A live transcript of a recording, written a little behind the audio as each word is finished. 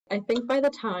I think by the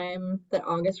time that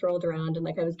August rolled around and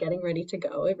like I was getting ready to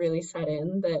go, it really set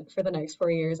in that for the next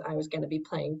 4 years I was going to be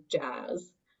playing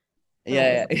jazz. And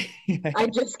I was Yeah, like, I yeah.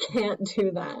 just can't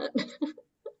do that.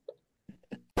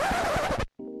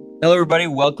 Hello, everybody.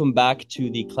 Welcome back to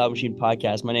the Cloud Machine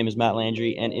Podcast. My name is Matt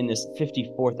Landry, and in this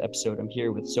 54th episode, I'm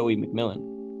here with Zoe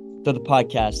McMillan. Through the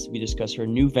podcast, we discuss her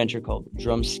new venture called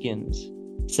Drum Skins,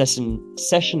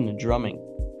 session drumming,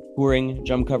 touring,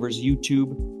 drum covers,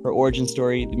 YouTube, her origin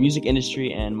story, the music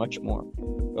industry, and much more.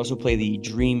 We also play the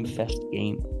Dream Fest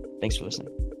game. Thanks for listening.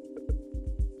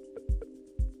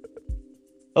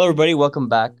 Hello, everybody. Welcome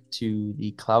back to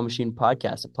the Cloud Machine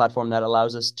Podcast, a platform that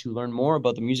allows us to learn more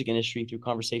about the music industry through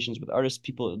conversations with artists,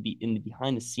 people in the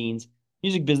behind the scenes,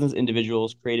 music business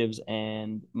individuals, creatives,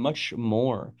 and much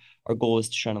more. Our goal is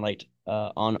to shine a light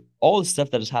on all the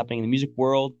stuff that is happening in the music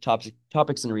world,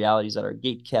 topics and realities that are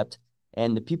gate kept,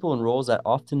 and the people and roles that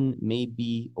often may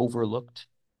be overlooked.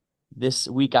 This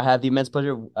week, I have the immense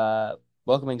pleasure of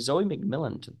welcoming Zoe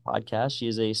McMillan to the podcast. She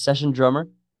is a session drummer,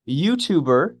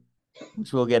 YouTuber,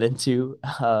 which we'll get into,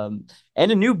 and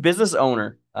a new business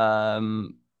owner.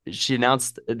 She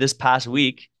announced this past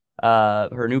week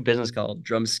her new business called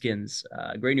Drum Skins,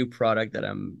 a great new product that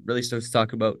I'm really stoked to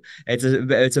talk about. It's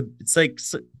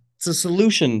a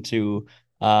solution to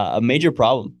a major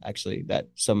problem actually that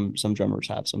some drummers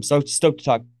have. So I'm stoked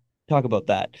to talk about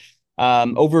that.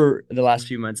 Over the last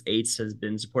few months, Ace has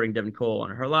been supporting Devin Cole on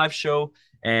her live show,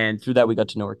 and through that we got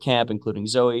to know her camp, including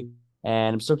Zoe.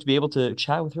 And I'm stoked to be able to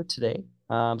chat with her today.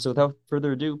 So without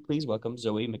further ado, please welcome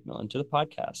Zoe McMillan to the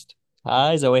podcast.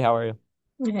 Hi, Zoe. How are you?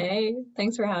 Hey,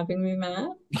 thanks for having me, Matt.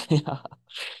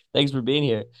 Thanks for being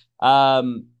here.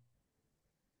 Um,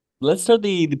 let's start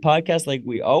the podcast like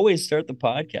we always start the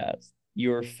podcast.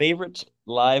 Your favorite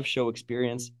live show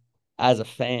experience as a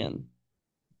fan.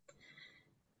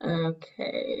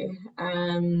 Okay.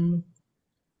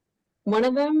 One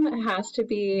of them has to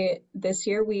be this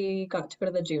year we got to go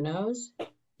to the Junos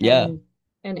Yeah.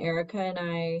 and Erica and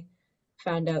I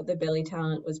found out that Billy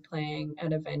Talent was playing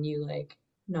at a venue like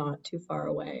not too far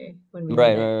away when we were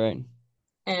Right, there. right, right.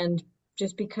 And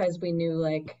just because we knew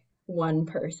like one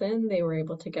person, they were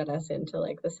able to get us into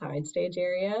like the side stage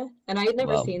area. And I had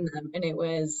never Wow. seen them, and it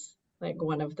was like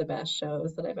one of the best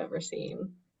shows that I've ever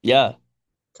seen. Yeah.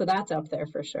 So that's up there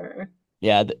for sure.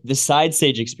 Yeah. The side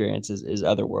stage experience is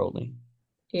otherworldly.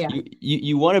 Yeah.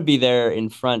 You want to be there in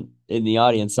front in the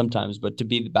audience sometimes, but to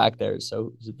be back there is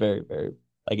so it's very, very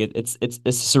like it's a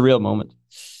surreal moment.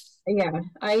 Yeah.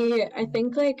 I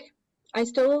think like I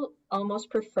still almost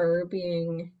prefer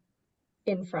being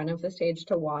in front of the stage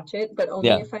to watch it, but only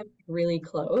Yeah, if I'm really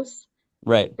close.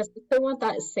 right. Because I still want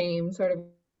that same sort of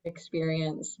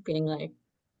experience being like,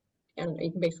 I don't know,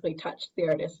 you can basically touch the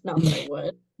artist. Not that I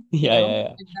would, Yeah, yeah, but yeah.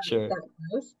 like Sure. that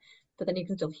close. But then you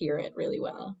can still hear it really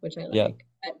well, which I Yeah. like.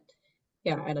 But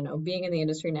yeah, I don't know. Being in the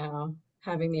industry now,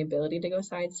 having the ability to go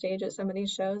side stage at some of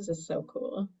these shows is so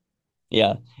cool.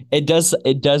 Yeah. It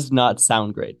does not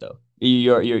sound great though.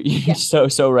 You're Yeah,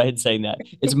 so right in saying that.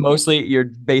 It's mostly you're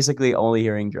basically only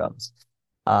hearing drums.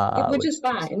 which Which is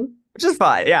fine. which is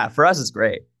fine. Yeah, for us it's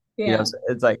great. You know, Yeah. so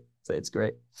it's like it's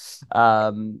great.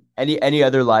 Any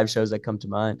other live shows that come to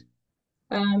mind?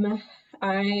 Um,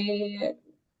 I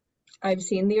I've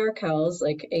seen the Arkells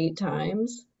like 8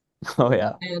 times, Oh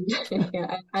yeah, and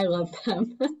yeah, I love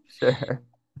them. sure.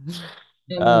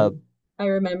 Uh, Um, I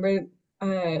remember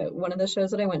one of the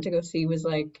shows that I went to go see was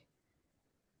like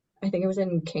I think it was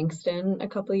in Kingston a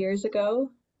couple years ago.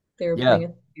 They were yeah. playing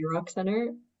at the Rock Center.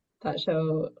 That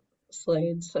show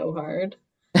slayed so hard.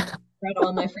 Brought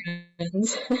all my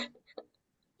friends.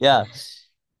 Yeah.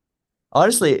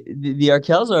 Honestly, the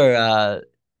Arkells are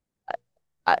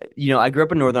I grew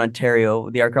up in Northern Ontario.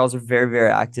 The Arkells are very, very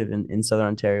active in Southern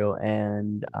Ontario.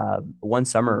 And one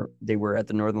summer they were at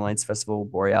the Northern Lights Festival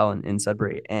Boreal in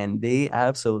Sudbury, and they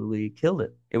absolutely killed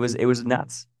it. It was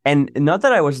nuts. And not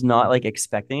that I was not like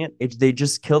expecting it. They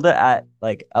just killed it at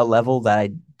like a level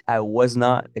that I was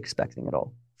not expecting at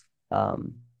all.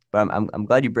 Um, but I'm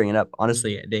glad you bring it up.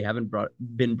 Honestly, they haven't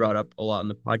been brought up a lot on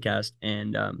the podcast,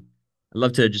 and I'd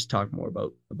love to just talk more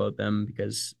about them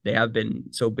because they have been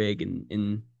so big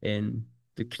in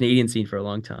the Canadian scene for a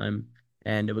long time.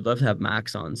 And I would love to have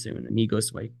Max on soon, and he goes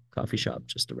to my coffee shop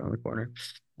just around the corner.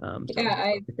 So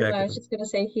Yeah, I'll connect I with was him. just gonna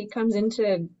say he comes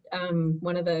into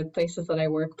one of the places that I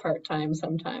work part-time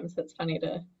sometimes. It's funny to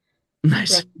run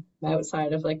Nice.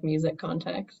 outside of like music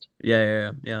context. Yeah,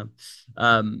 yeah, yeah.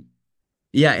 Yeah.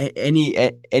 Yeah.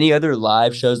 Any other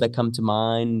live shows that come to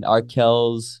mind?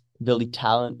 Arkell's, Billy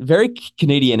Talent, very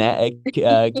Canadian.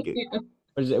 Yeah.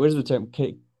 What is it? What is the term?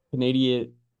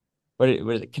 Canadian. What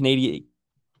is it? Canadian.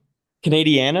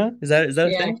 Canadiana? Is that a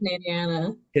Yeah, thing?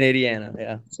 Canadiana. Canadiana,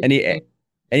 yeah. Super Any cute.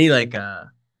 any like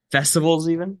festivals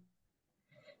even?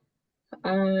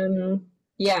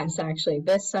 Yes, actually,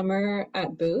 this summer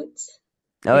at Boots,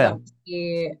 Oh I yeah. got to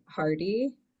see Hardy,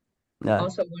 Yeah.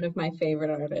 also one of my favorite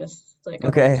artists, like of all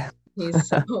Okay. time. He's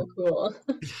so cool.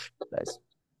 Nice.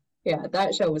 Yeah,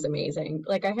 that show was amazing.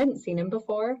 Like I hadn't seen him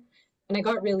before, and I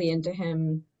got really into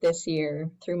him this year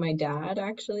through my dad,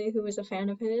 actually, who was a fan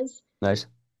of his, Nice.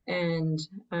 and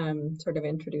sort of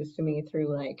introduced to me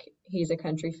through like he's a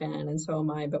country fan and so am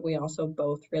I, but we also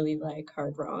both really like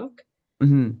hard rock.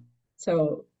 Hmm.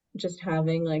 So just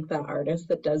having like that artist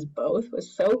that does both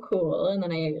was so cool. And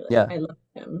then Yeah, I loved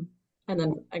him. And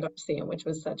then I got to see him, which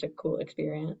was such a cool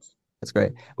experience. that's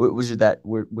great. Was your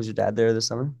dad there this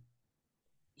summer?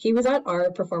 He was at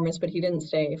our performance, but he didn't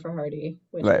stay for Hardy,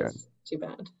 which Right, right. was too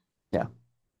bad. Yeah.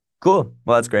 Cool.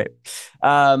 Well, that's great.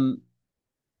 Um,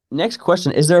 Next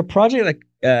question. Is there a project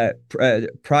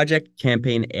project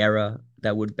campaign era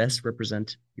that would best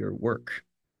represent your work?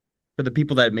 For the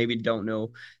people that maybe don't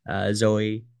know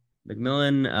Zoe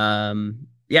McMillan,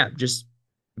 yeah, just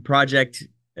a project,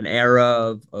 an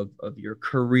era of your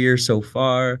career so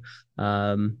far.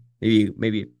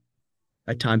 Maybe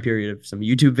a time period of some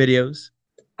YouTube videos.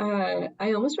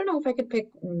 I almost don't know if I could pick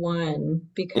one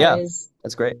Yeah, because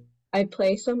that's great. I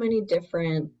play so many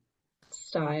different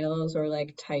styles or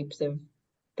like types of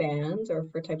bands or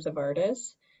for types of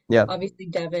artists. Yeah. Obviously,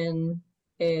 Devin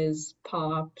is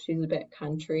pop, she's a bit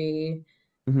country.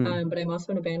 Hmm. But I'm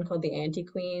also in a band called the Anti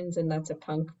Queens, and that's a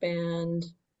punk band.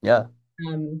 Yeah.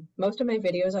 Most of my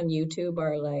videos on YouTube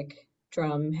are like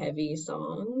drum heavy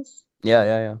songs, Yeah.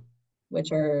 Yeah. Yeah.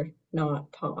 which are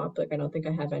not pop. Like, I don't think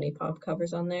I have any pop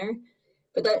covers on there.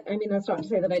 But that, I mean, that's not to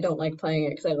say that I don't like playing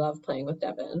it because I love playing with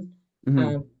Devin. Hmm.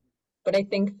 Um, but I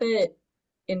think that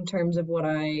in terms of what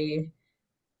I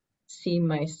see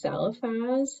myself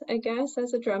as, I guess,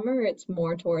 as a drummer, it's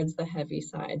more towards the heavy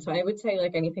side. So I would say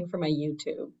like anything from my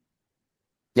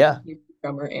Yeah. YouTube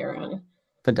drummer era.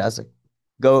 Fantastic.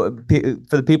 For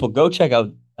the people, go check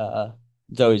out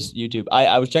Zoe's YouTube.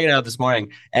 I was checking it out this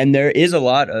morning, and there is a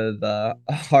lot of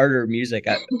harder music.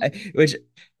 Which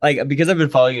like because I've been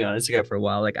following you on Instagram for a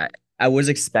while, like I was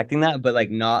expecting that, but like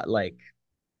not like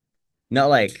not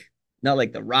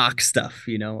like the rock stuff,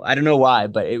 you know. I don't know why,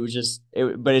 but it was just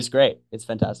but it's great. It's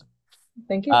fantastic.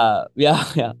 Thank you. Yeah,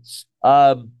 yeah.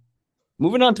 Um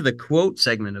Moving on to the quote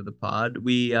segment of the pod,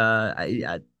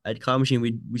 at Cloud Machine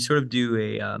we sort of do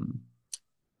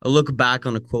a look back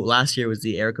on a quote. Last year was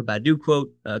the Erica Badu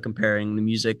quote, comparing the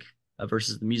music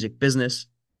versus the music business.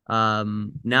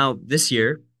 Now this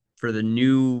year, for the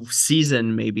new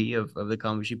season maybe of the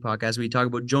Cloud Machine podcast, we talk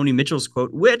about Joni Mitchell's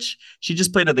quote, which she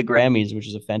just played at the Grammys, which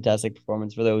is a fantastic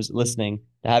performance. For those listening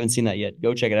that haven't seen that yet,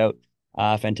 go check it out.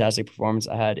 Fantastic performance.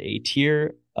 I had a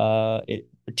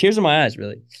tears in my eyes,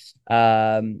 really.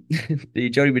 The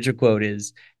Joni Mitchell quote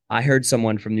is, I heard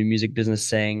someone from the music business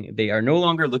saying they are no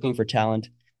longer looking for talent.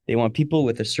 They want people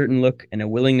with a certain look and a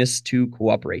willingness to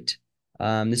cooperate.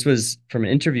 This was from an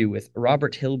interview with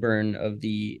Robert Hilburn of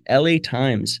the LA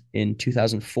Times in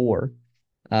 2004.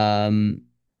 Um,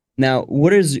 Now,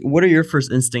 what are your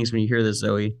first instincts when you hear this,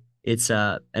 Zoe? I'm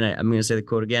going to say the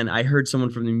quote again. I heard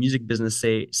someone from the music business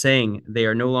saying they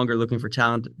are no longer looking for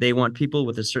talent. They want people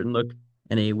with a certain look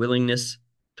and a willingness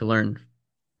to learn.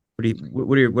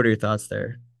 What are your thoughts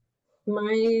there?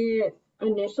 My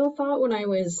initial thought when I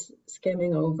was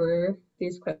skimming over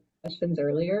these questions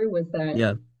earlier was that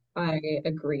Yeah, I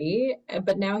agree,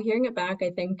 but now hearing it back, I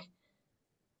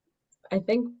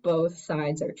think both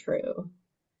sides are true.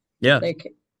 yeah,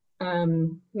 Like,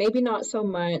 maybe not so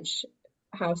much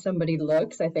how somebody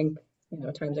looks. I think,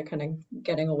 times are kind of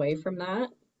getting away from that,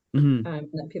 hmm,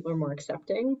 that people are more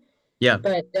accepting. yeah,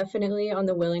 But definitely on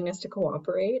the willingness to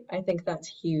cooperate, I think that's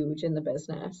huge in the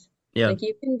business. yeah, Like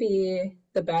you can be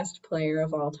the best player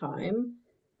of all time,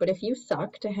 but if you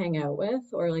suck to hang out with,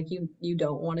 or like you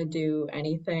don't want to do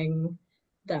anything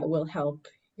that will help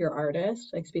your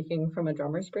artist, like speaking from a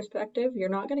drummer's perspective, you're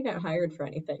not going to get hired for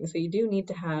anything. So you do need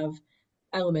to have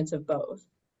elements of both.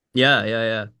 yeah, yeah,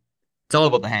 yeah. It's all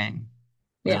about the hang,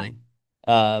 Yeah. really.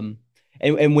 Um,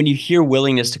 and when you hear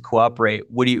willingness to cooperate,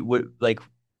 what like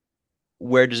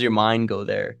where does your mind go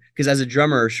there? Because as a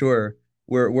drummer, sure,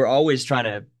 we're always trying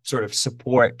to sort of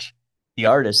support the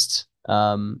artist.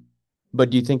 But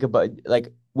do you think about like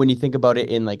when you think about it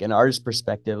in like an artist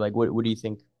perspective, like what do you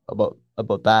think about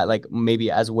that? Like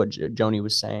maybe as what Joni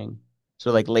was saying,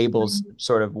 so like labels Mhm.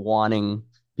 sort of wanting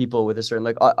people with a certain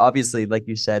like obviously like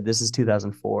you said, this is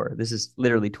 2004. This is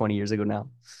literally 20 years ago now.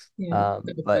 Yeah.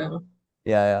 But Wow.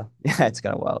 yeah, yeah, yeah, it's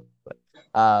kind of wild. But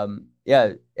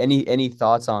yeah, any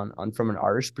thoughts on from an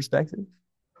artist perspective?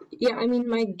 Yeah, I mean,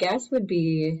 my guess would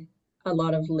be a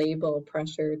lot of label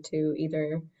pressure to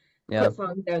either Yeah. put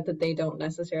songs out that they don't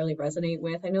necessarily resonate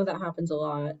with. I know that happens a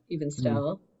lot, even Mhm.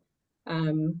 still.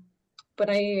 Um, but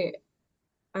I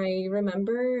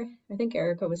remember, I think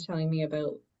Erica was telling me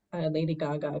about a Lady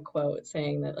Gaga quote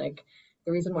saying that like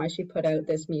the reason why she put out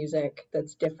this music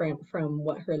that's different from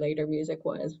what her later music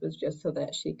was just so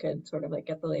that she could sort of like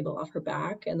get the label off her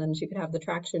back and then she could have the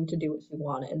traction to do what she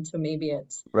wanted. So maybe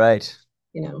it's, Right.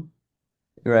 you know,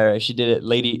 Right. She did it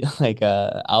Lady like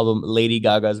album Lady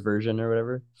Gaga's version or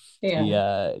whatever. She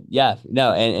yeah. yeah,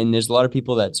 no, and there's a lot of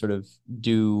people that sort of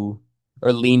do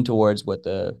or lean towards what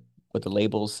the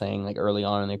label's saying like early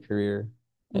on in their career.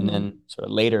 And Hmm. then sort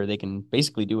of later they can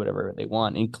basically do whatever they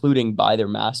want, including buy their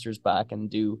masters back and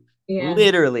do Yeah.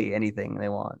 literally anything they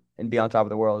want and be on top of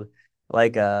the world.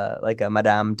 Like a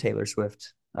Madame Taylor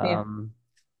Swift. Yeah.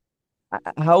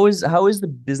 How is the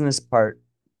business part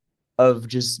of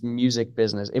just music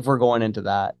business, if we're going into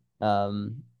that,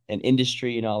 and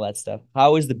industry and all that stuff,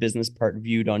 how is the business part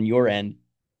viewed on your end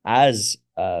as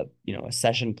a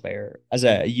session player, as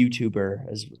a YouTuber,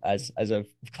 as I've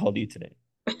called you today?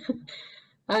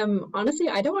 Honestly,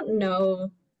 I don't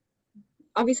know.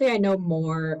 Obviously, I know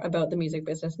more about the music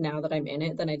business now that I'm in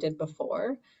it than I did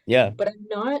before, Yeah. but I'm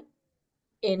not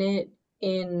in it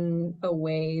in a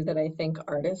way that I think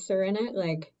artists are in it.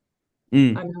 Like,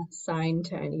 Mm. I'm not signed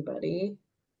to anybody.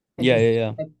 Yeah, yeah,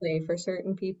 yeah. I play for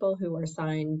certain people who are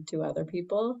signed to other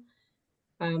people.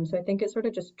 So I think it sort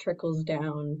of just trickles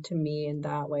down to me in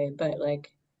that way. But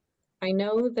like, I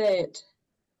know that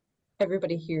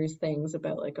everybody hears things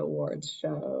about like awards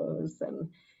shows and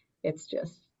it's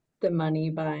just the money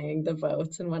buying the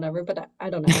votes and whatever, but I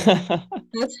don't know.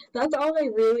 That's all I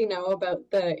really know about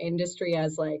the industry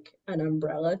as like an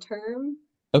umbrella term.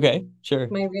 Okay, sure.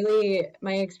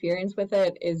 My experience with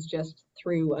it is just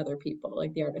through other people,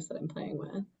 like the artists that I'm playing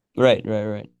with. Right, right,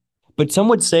 right. But some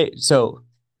would say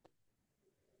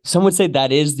that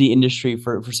is the industry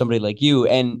for somebody like you,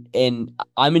 and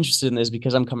I'm interested in this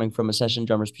because I'm coming from a session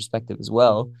drummer's perspective as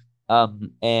well.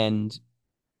 And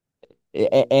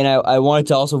I wanted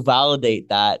to also validate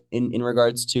that in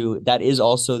regards to that is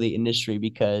also the industry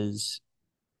because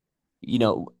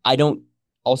I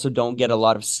don't get a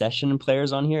lot of session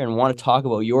players on here and want to talk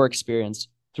about your experience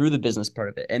through the business part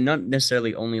of it, and not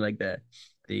necessarily only like the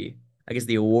I guess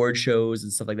the award shows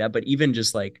and stuff like that, but even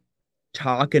just like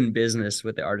talking business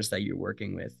with the artists that you're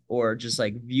working with, or just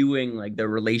like viewing like the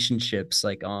relationships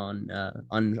like on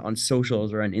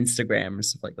socials or on Instagram or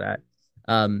stuff like that.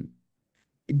 Um,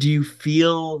 do you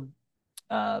feel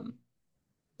um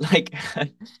like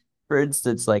for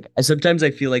instance, like sometimes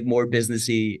I feel like more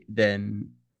businessy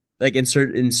than like in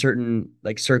certain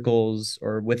like circles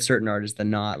or with certain artists than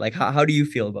not. Like how do you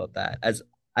feel about that as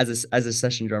a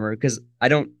session drummer? Because I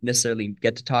don't necessarily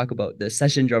get to talk about the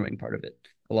session drumming part of it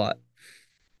a lot.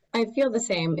 I feel the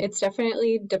same. It's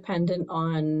definitely dependent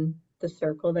on the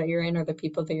circle that you're in or the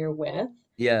people that you're with.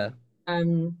 Yeah.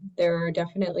 There are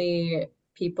definitely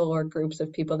people or groups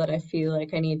of people that I feel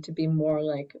like I need to be more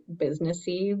like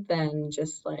businessy than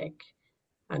just like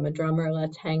I'm a drummer,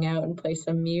 let's hang out and play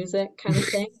some music kind of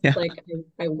thing. Yeah. Like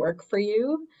I work for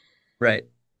you, Right.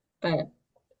 but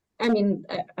I mean,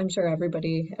 I'm sure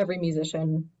every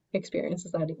musician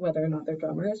experiences that whether or not they're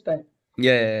drummers, but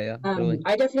Yeah, yeah, yeah, yeah, totally.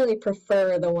 I definitely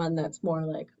prefer the one that's more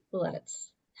like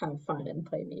let's have fun and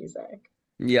play music.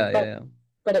 Yeah, yeah, But yeah.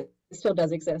 but it still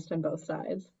does exist on both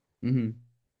sides. Mm-hmm.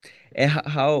 And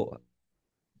how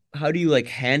do you like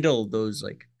handle those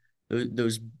like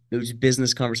those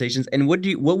business conversations? And what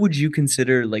would you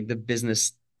consider like the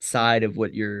business side of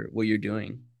what you're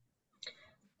doing?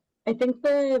 I think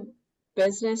the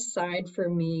business side for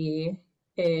me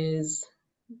is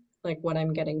like what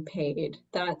I'm getting paid.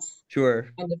 That's Sure.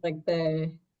 kind of like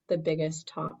the biggest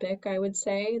topic I would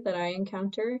say that I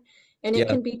encounter. And it Yeah.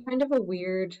 can be kind of a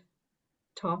weird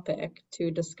topic to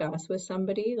discuss with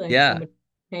somebody, like Yeah. somebody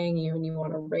paying you and you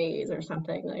want a raise or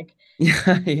something. Like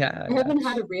Yeah. Yeah. I Yeah. haven't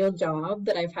had a real job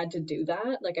that I've had to do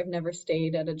that. Like I've never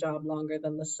stayed at a job longer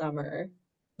than the summer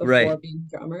before Right. being a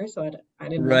drummer, so I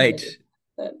didn't know how to Right. do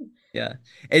that. Yeah.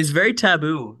 It's very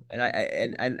taboo, and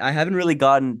I haven't really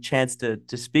gotten a chance to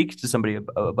speak to somebody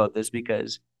about this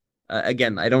because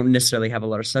again, I don't necessarily have a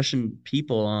lot of session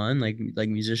people on like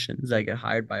musicians that get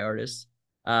hired by artists.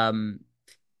 Um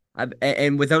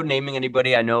and without naming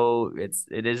anybody, I know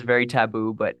it is very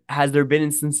taboo, but has there been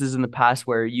instances in the past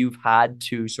where you've had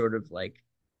to sort of like,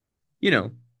 you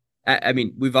know, I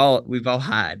mean, we've all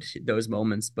had those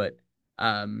moments, but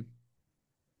um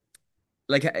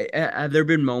like have there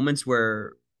been moments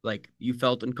where like you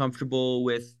felt uncomfortable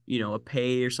with, a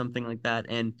pay or something like that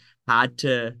and had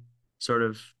to sort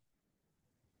of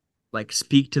like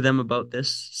speak to them about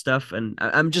this stuff? And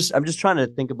I'm just trying to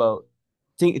think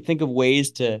of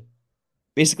ways to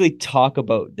basically talk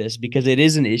about this because it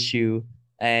is an issue,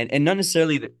 and not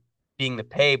necessarily being the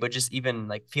pay, but just even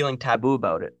like feeling taboo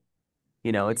about it.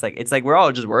 It's like we're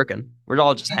all just working, we're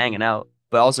all just hanging out,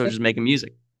 but also just making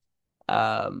music.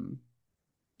 Um,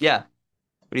 yeah.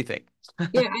 What do you think?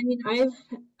 Yeah, I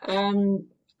mean,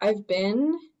 I've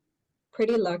been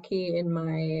pretty lucky in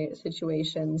my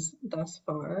situations thus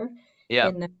far, Yeah,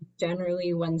 in that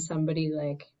generally when somebody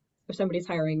like if somebody's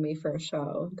hiring me for a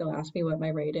show, they'll ask me what my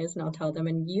rate is and I'll tell them,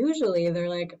 and usually they're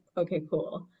like, okay,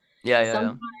 cool. yeah, yeah, yeah,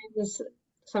 Sometimes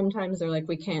sometimes they're like,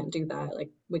 we can't do that. Like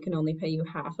we can only pay you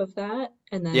half of that,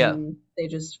 and yeah. then they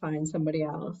just find somebody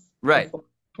else Right. before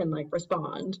I can like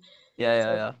respond. Yeah, yeah,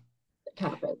 So yeah. it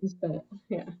happens, but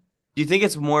yeah. Do you think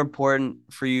it's more important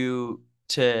for you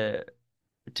to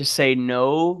say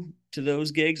no to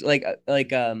those gigs?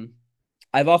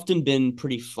 I've often been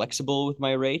pretty flexible with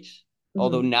my rate,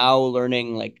 although Mhm. now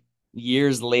learning like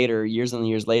years and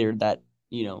years later that,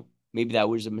 maybe that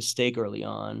was a mistake early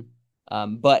on.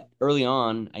 But early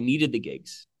on, I needed the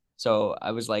gigs. So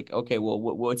I was like, okay, well,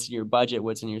 what's in your budget?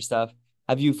 What's in your stuff?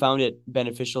 Have you found it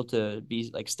beneficial to be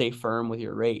like stay firm with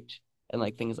your rate and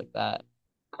like things like that?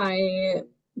 I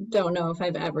don't know if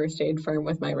I've ever stayed firm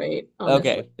with my rate,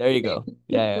 honestly. Okay, there you go.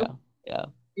 Yeah, yeah, yeah.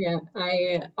 Yeah,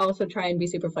 I also try and be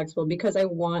super flexible because I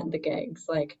want the gigs.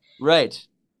 Right.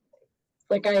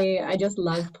 Like I just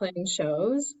love playing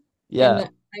shows, and Yeah.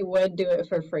 I would do it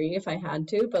for free if I had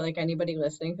to, but like anybody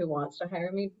listening who wants to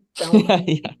hire me, don't hire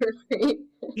me Yeah. for free.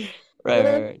 Right, But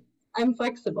right, right. I'm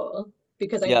flexible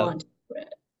because I Yeah. want to do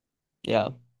it. Yeah.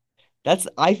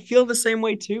 I feel the same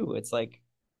way too. It's like,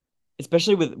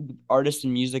 especially with artists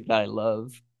and music that I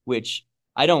love, which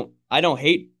I don't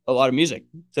hate a lot of music.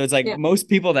 So it's like Yeah, most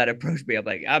people that approach me, I'm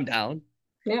like, I'm down.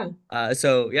 yeah.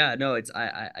 So yeah, no, it's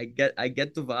I get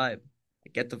the vibe. I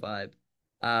get the vibe.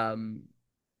 Um,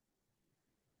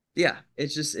 yeah,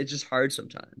 it's just hard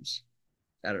sometimes.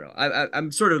 I don't know.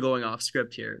 I'm sort of going off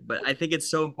script here, but I think it's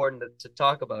so important to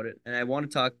talk about it, and I want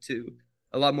to talk to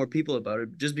a lot more people about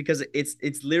it, just because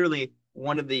it's literally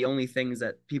one of the only things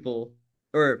that people,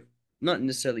 or not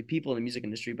necessarily people in the music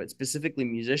industry, but specifically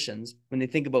musicians, when they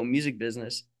think about music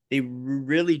business, they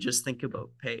really just think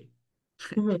about pay,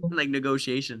 Mhm. like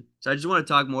negotiation. So I just want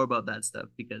to talk more about that stuff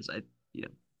because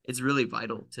it's really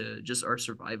vital to just our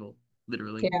survival,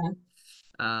 literally. Yeah.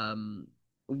 Um,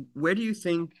 where do you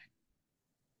think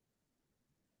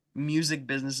music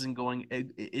business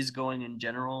is going in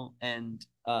general? And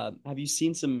have you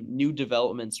seen some new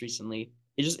developments recently?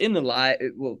 It's just in the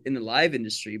live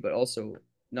industry, but also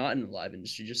not in the live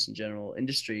industry, just in general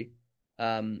industry,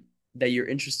 um, that you're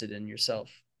interested in yourself?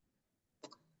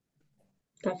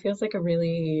 That feels like a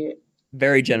really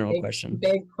Very general big, question.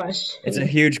 big It's a question.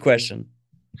 huge question.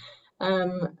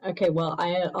 Okay, well,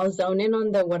 I'll zone in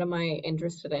on the what am I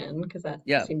interested in because that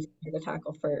Yeah, seems easier to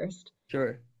tackle first.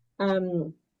 sure.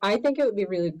 Um, I think it would be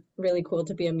really, really cool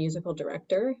to be a musical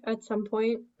director at some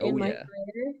point Oh in my yeah.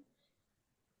 career,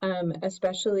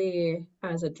 especially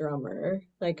as a drummer.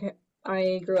 Like,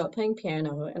 I grew up playing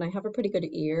piano and I have a pretty good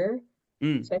ear,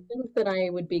 Mm, so I think that I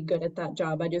would be good at that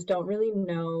job. I just don't really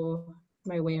know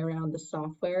my way around the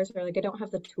softwares, or like I don't have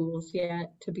the tools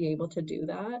yet to be able to do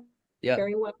that yeah.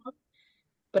 very well.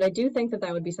 But I do think that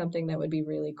that would be something that would be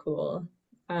really cool,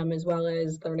 as well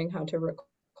as learning how to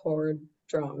record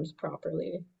drums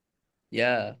properly,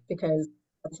 Yeah. because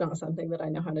that's not something that I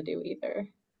know how to do either,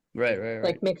 Right, right, right.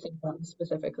 like mixing drums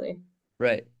specifically.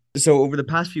 Right. So over the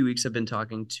past few weeks, I've been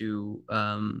talking to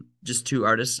just two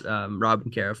artists, Rob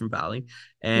and Kara from Valley,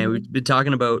 and we've Hmm. been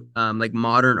talking about like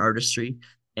modern artistry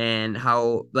and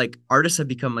how like artists have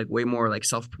become like way more like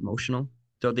self-promotional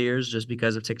throughout the years just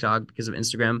because of TikTok, because of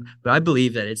Instagram. But I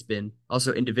believe that it's been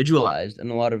also individualized,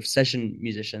 and a lot of session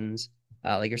musicians,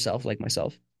 like yourself, like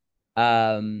myself,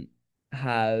 um,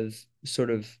 have sort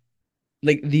of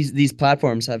like these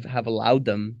platforms have allowed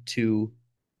them to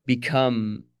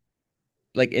become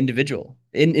like individuals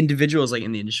like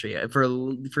in the industry.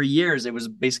 For years it was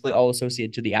basically all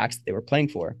associated to the acts that they were playing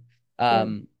for. Yeah.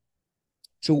 Um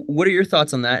so what are your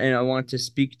thoughts on that? And I want to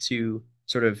speak to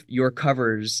sort of your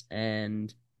covers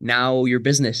and now your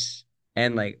business,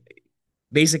 and like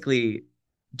basically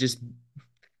just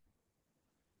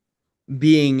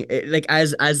being like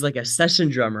as like a session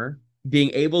drummer,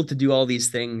 being able to do all these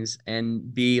things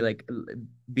and be like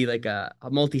a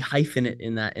multi hyphenate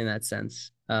in that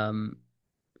sense.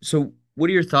 So what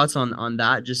are your thoughts on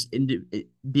that? Just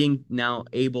being now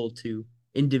able to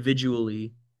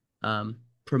individually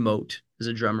promote as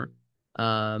a drummer.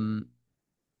 Um,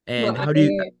 Well, and how do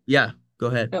you, yeah, go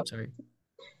ahead. oh, Sorry.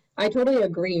 I totally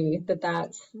agree that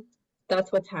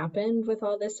that's what's happened with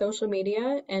all this social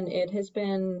media, and it has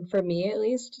been, for me at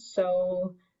least,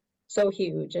 so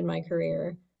huge in my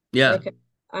career. Yeah, Like,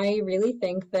 I really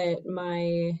think that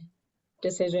my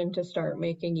decision to start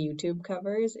making YouTube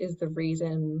covers is the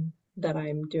reason that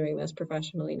I'm doing this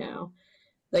professionally now.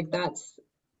 Like, that's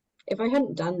if I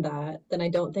hadn't done that, then I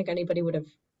don't think anybody would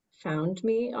have found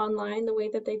me online the way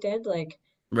that they did. Like,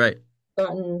 right.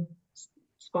 gotten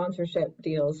sponsorship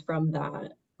deals from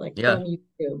that, like Yeah, from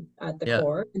YouTube at the yeah,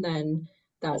 core, and then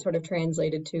that sort of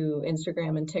translated to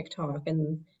Instagram and TikTok,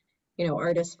 and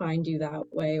artists find you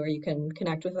that way, or you can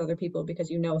connect with other people because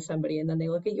you know somebody, and then they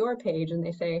look at your page and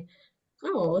they say,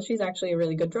 "Oh, well, she's actually a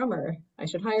really good drummer. I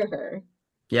should hire her."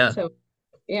 yeah. So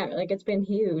yeah, like it's been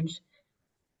huge.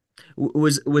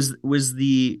 Was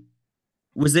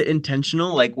it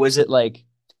intentional? Like, was it like,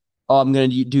 oh, I'm gonna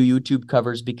do YouTube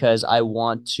covers because I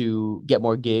want to get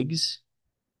more gigs?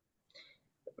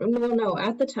 Well, no,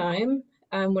 at the time,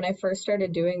 when I first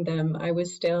started doing them, I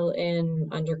was still in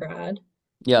undergrad.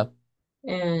 Yeah,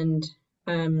 And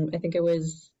I think it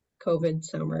was COVID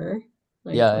summer,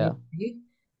 like yeah, yeah, 2020.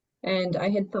 And I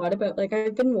had thought about, like,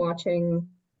 I've been watching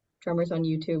drummers on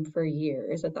YouTube for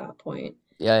years at that point.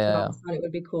 yeah, And I yeah, always thought it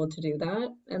would be cool to do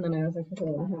that. And then I was like, okay,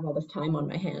 well, I have all this time on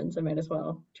my hands. I might as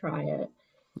well try it.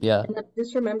 yeah, And then I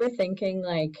just remember thinking,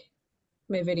 like,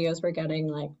 my videos were getting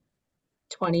like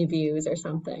 20 views or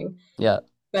something. yeah,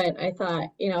 But I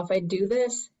thought, if I do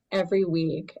this every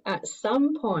week, at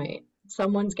some point,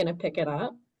 someone's going to pick it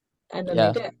up. And then they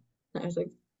yeah, did. And I was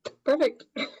like, perfect.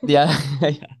 yeah,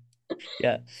 yeah,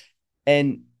 yeah.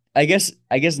 And I guess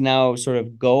now sort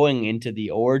of going into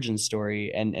the origin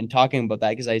story and talking about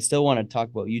that because I still want to talk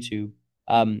about YouTube.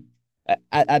 Um,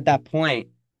 at that point,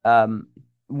 um,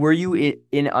 were you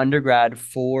in undergrad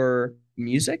for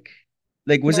music?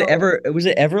 Like, No, was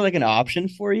it ever like an option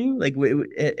for you? Like,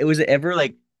 was it ever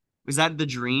like, was that the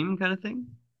dream kind of thing?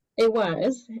 it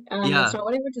was. It's Yeah. not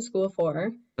what I went to school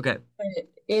for. Okay. But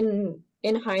in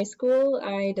high school,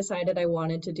 I decided I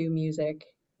wanted to do music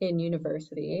in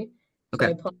university. So I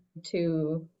Okay. applied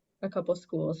to a couple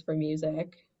schools for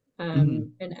music,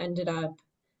 Hmm. and ended up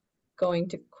going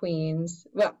to Queen's.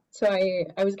 Well, so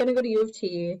I was going to go to U of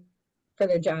T for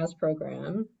their jazz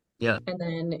program. Yeah. And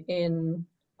then in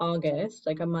August,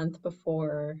 like a month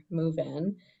before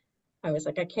move-in, I was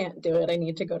like, I can't do it. I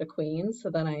need to go to Queen's. So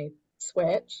then I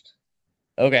switched,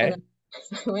 and Okay. then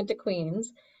I went to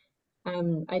Queen's.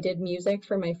 I did music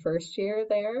for my first year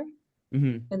there,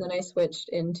 Hmm. and then I switched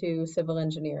into civil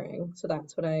engineering. So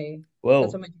that's Whoa.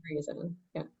 what my degree is in.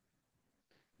 Yeah.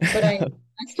 But I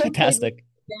still played with Fantastic.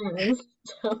 bands.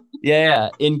 So Yeah, yeah.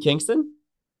 In Kingston?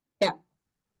 yeah,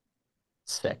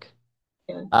 Sick.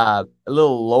 yeah. A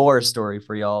little lore story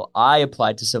for y'all. I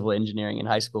applied to civil engineering in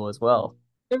high school as well.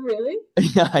 Oh, really?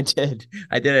 Yeah, I did.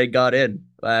 I did. I got in.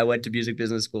 I went to music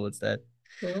business school instead.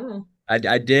 Yeah. I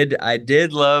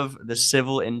did love the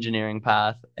civil engineering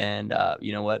path, and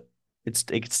you know what? It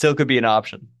still could be an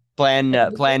option. Plan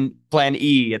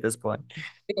E at this point.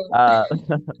 Uh,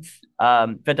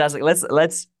 fantastic.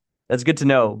 That's good to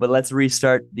know. But let's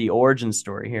restart the origin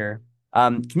story here.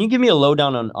 Can you give me a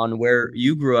lowdown on where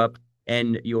you grew up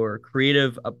and your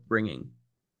creative upbringing?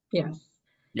 Yes.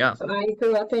 Yeah, So I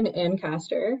grew up in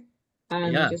Ancaster,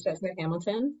 yeah. just outside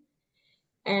Hamilton,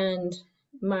 and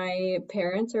my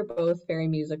parents are both very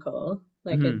musical,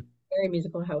 like a Hmm. very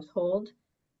musical household.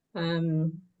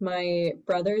 My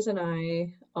brothers and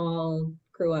I all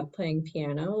grew up playing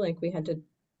piano. Like we had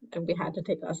to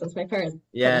take lessons. My parents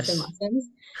put us in Yes. lessons.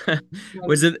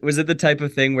 Was Um, it the type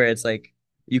of thing where it's like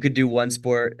you could do one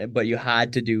sport, but you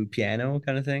had to do piano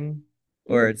kind of thing?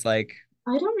 Or mm, it's like,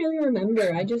 I don't really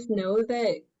remember. I just know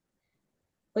that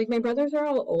like my brothers are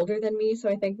all older than me, so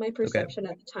I think my okay, perception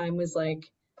at the time was like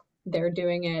they're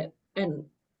doing it, and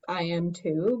I am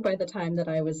too, by the time that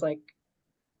I was like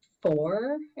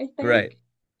 4, I right, think.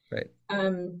 right.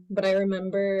 But I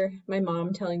remember my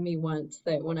mom telling me once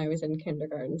that when I was in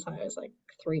kindergarten, so I was like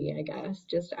 3, I guess,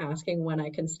 just asking when I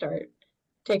can start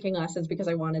taking lessons because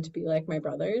I wanted to be like my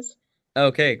brothers.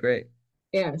 Okay, great.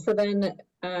 Yeah, so then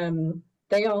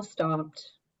they all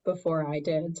stopped before I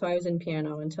did. So I was in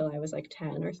piano until I was like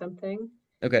 10 or something.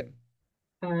 Okay.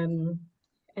 Um,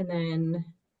 and then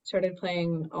started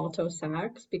playing alto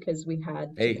sax because we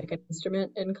had to Hey. pick an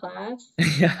instrument in class.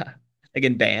 Yeah. Like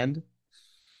in band.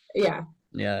 Yeah,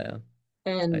 Yeah, yeah.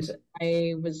 and Nice.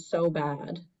 I was so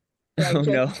bad, like Oh just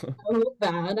no. so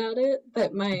bad at it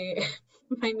that my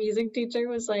my music teacher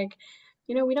was like,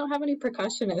 we don't have any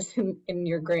percussionists in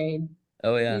your grade.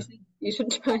 Oh You yeah.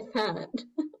 should try that.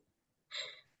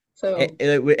 So And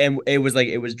it was like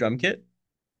it was drum kit.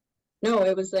 no,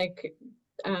 it was like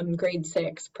grade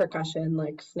six percussion,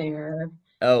 like snare,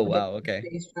 Oh a bit wow. of Okay.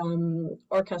 bass drum,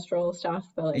 orchestral stuff,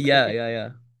 but like Yeah, orchestra. yeah, yeah.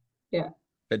 Yeah,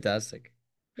 Fantastic.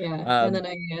 yeah. And Um, then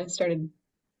I started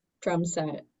drum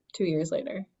set 2 years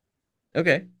later.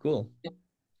 okay, cool. Yeah.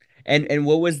 And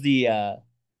what was the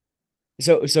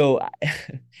so so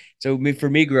for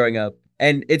me growing up,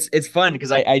 and it's fun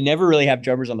because I never really have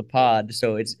drummers on the pod,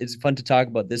 so it's fun to talk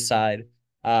about this side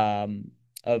um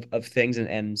of things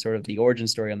and sort of the origin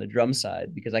story on the drum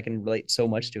side because I can relate so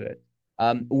much to it.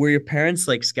 Were your parents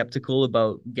like skeptical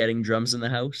about getting drums in the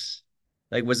house?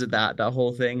 Like was it that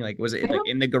whole thing? Like was I it like don't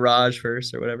in the garage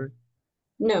first or whatever?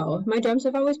 know. My drums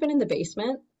have always been in the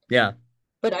basement, Yeah,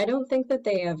 but I don't think that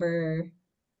they ever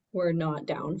were not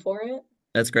down for it,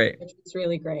 that's great. which was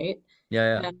really great.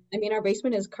 Yeah, yeah. I mean, our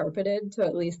basement is carpeted, so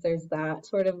at least there's that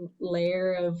sort of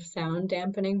layer of sound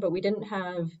dampening, but we didn't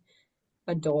have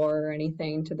a door or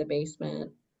anything to the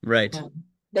basement. Right.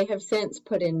 They have since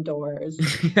put in doors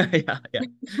Yeah, yeah, yeah.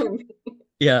 for me,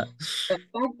 Yeah. but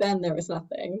back then there was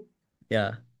nothing.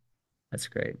 Yeah. That's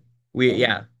great.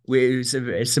 Yeah, We it was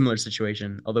a similar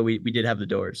situation, although we did have the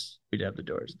doors. We did have the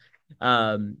doors.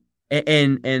 And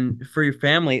for your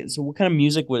family, so what kind of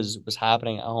music was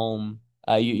happening at home?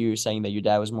 You were saying that your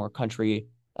dad was more country,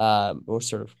 or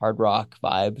sort of hard rock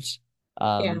vibes.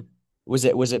 yeah. Was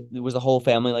the whole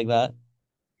family like that?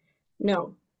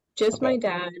 No, just Okay. my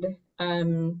dad,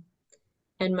 um,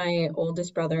 and my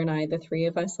oldest brother and I, the three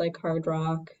of us like hard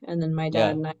rock, and then my dad Yeah.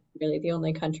 and I are really the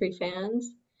only country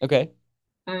fans. Okay.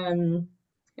 Um,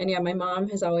 and yeah, my mom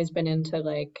has always been into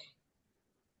like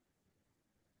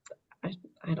I,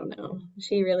 I don't know.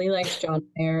 She really likes John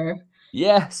Mayer.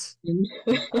 Yes. And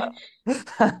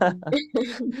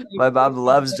My he's mom probably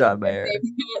loves one of John her Mayer.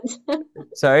 favorites.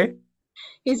 Sorry?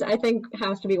 He's, I think,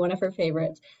 has to be one of her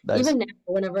favorites. Nice. Even now,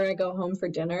 whenever I go home for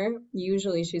dinner,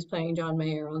 usually she's playing John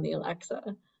Mayer on the Alexa.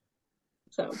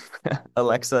 So,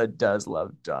 Alexa does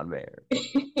love John Mayer.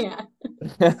 yeah,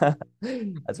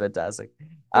 That's fantastic.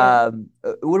 yeah.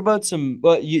 What about some?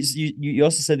 Well, you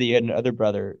also said that you had another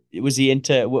brother. Was he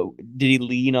into what? Did he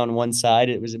lean on one side?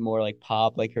 Was it more like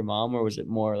pop, like your mom, or was it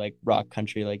more like rock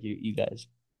country, like you guys?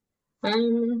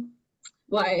 Um,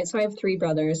 so I have three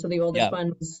brothers. So the oldest Yeah,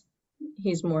 one's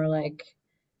he's more like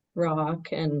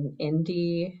rock and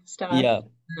indie stuff. yeah,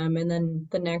 And then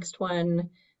the next one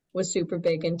was super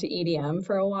big into EDM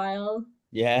for a while.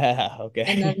 yeah.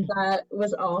 And then Okay, that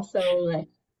was also like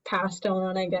passed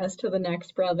on, I guess, to the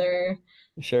next brother.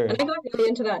 And sure. I got really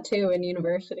into that too in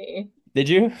university. Did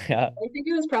you? Yeah. I think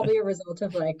it was probably a result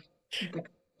of like the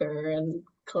culture and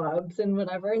clubs and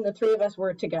whatever. And the three of us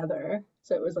were together.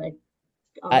 So it was like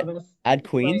all of At us at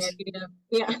playing Queens? EDM.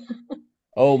 Yeah.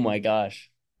 Oh my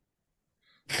gosh.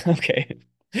 Okay.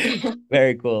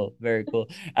 Very cool. Very cool.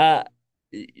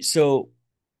 So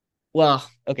well,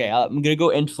 okay, I'm gonna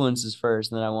go influences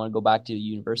first, and then I want to go back to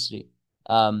university.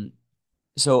 Um,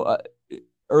 so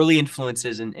early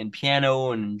influences in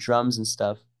piano and drums and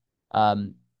stuff.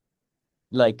 Um,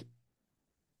 like,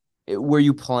 were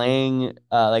you playing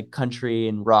like country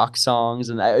and rock songs?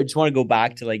 And I just want to go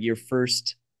back to like your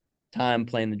first time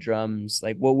playing the drums.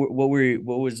 Like, what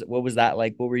was that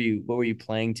like? What were you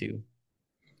playing to?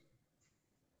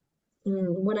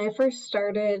 When I first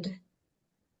started,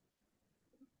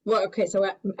 well, okay, so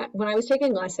when I was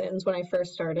taking lessons, when I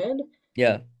first started,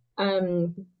 Yeah,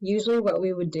 usually what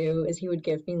we would do is he would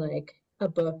give me like a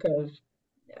book of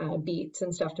beats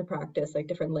and stuff to practice, like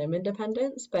different limb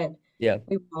independence, but yeah.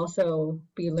 we would also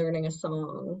be learning a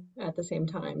song at the same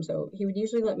time. So he would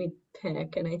usually let me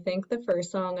pick, and I think the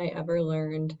first song I ever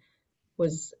learned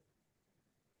was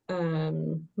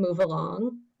Move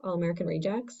Along, All American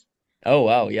Rejects. Oh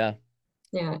wow, yeah,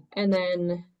 Yeah, and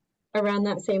then around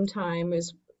that same time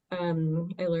is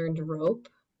I learned Rope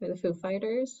by the Foo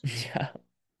Fighters. yeah.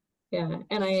 Yeah,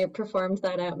 and I performed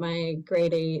that at my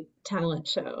grade eight talent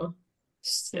show.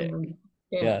 Sick. Um,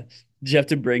 yeah, Yeah. Did you have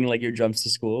to bring like your drums to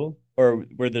school, or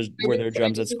were there I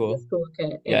drums at did use the school? school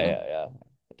kit. Yeah, Yeah. yeah, yeah.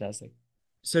 Fantastic.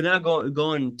 So now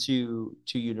going to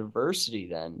university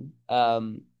then.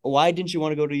 Why didn't you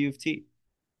want to go to U of T?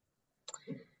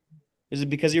 Is it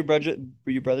because your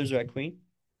brothers are at Queen?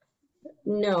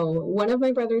 No, one of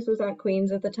my brothers was at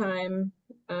Queens at the time.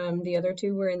 The other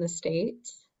two were in the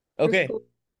States for Okay. school.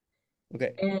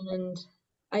 Okay. And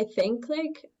I think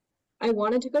like I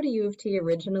wanted to go to U of T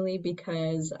originally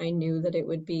because I knew that it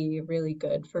would be really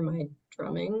good for my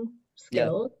drumming Yeah.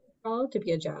 skill overall to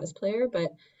be a jazz player.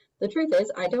 But the truth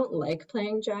is, I don't like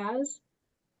playing jazz.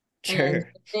 And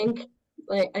Sure. I think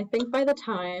like I think by the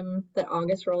time that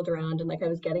August rolled around and like I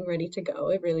was getting ready to go,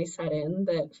 it really set in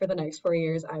that for the next 4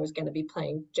 years I was going to be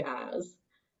playing jazz.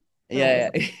 And I was Yeah,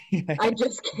 like, I yeah.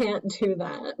 just can't do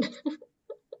that.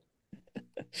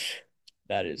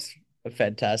 That is a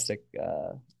fantastic,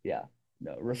 yeah,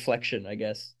 no, reflection, I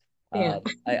guess. Yeah,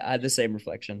 I had the same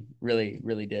reflection, really,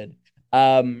 really did.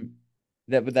 Um,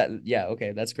 but that, yeah,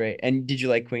 okay, that's great. And did you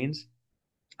like Queens?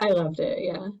 I loved it.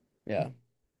 Yeah, Yeah,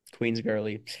 Queens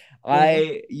girly.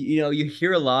 yeah, You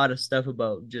hear a lot of stuff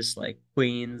about just like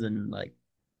Queens and like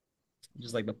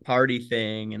just like the party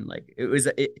thing and like it was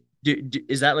it.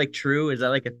 Is that like true? Is that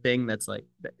like a thing that's like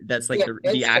yeah.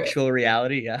 the It's true. actual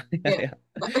reality? Yeah, yeah, Yeah.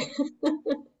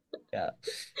 yeah,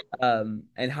 yeah.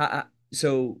 And how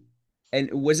so and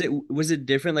was it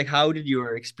different? Like how did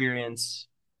your experience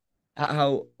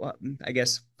I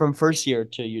guess from first year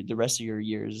to the rest of your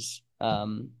years,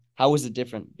 how was it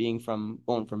different being from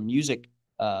going from music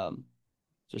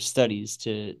studies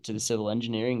to the civil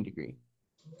engineering degree?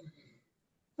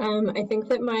 I think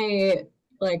that my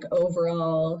like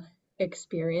overall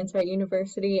experience at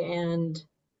university and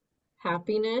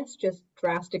happiness just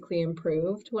drastically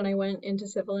improved when I went into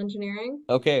civil engineering.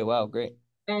 Okay, wow, great.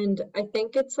 And I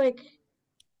think it's like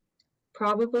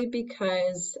probably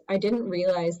because I didn't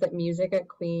realize that music at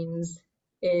Queen's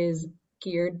is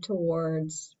geared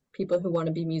towards people who want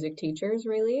to be music teachers,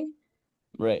 really,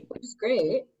 Right. which is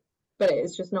great, but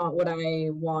it's just not what I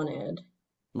wanted.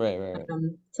 Right, right, right.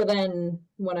 So then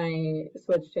when I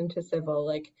switched into civil,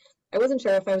 like I wasn't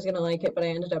sure if I was gonna like it, but I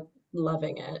ended up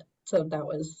loving it. So that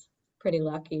was pretty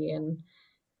lucky. And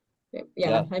yeah,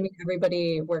 Yeah, I mean,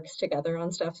 everybody works together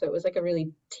on stuff. So it was like a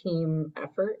really team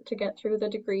effort to get through the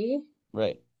degree.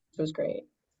 right. It was great.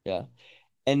 Yeah.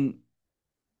 And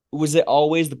was it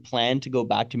always the plan to go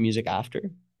back to music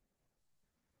after?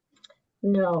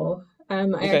 No, I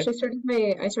Okay.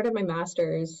 actually I started my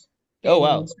master's Oh, in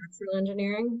wow. structural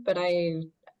engineering, but I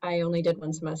only did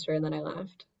one semester and then I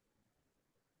left.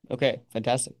 Okay,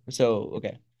 fantastic. So,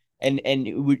 okay. And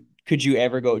could you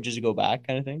ever go back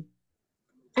kind of thing?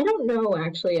 I don't know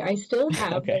actually. I still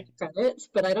have those Okay. credits,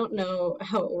 but I don't know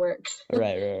how it works.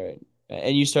 Right, right, right.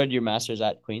 And you started your master's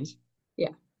at Queen's?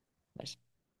 Yeah. Nice.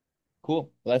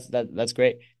 Cool. Well, that's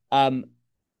great. Um,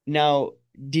 Now,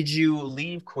 did you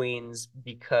leave Queens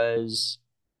because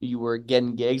you were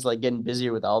getting gigs, like getting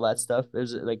busier with all that stuff?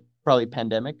 Is it like probably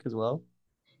pandemic as well?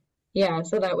 Yeah,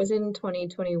 so that was in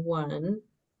 2021.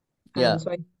 Yeah,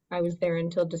 So I was there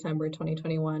until December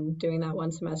 2021 doing that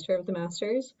one semester of the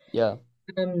master's. yeah.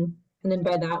 And then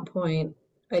by that point,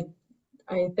 I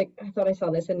I think I thought I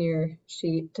saw this in your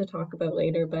sheet to talk about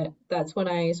later, but that's when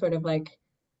I sort of like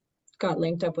got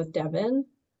linked up with Devin.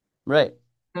 Right.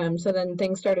 So then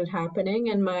things started happening,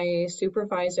 and my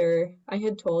supervisor, I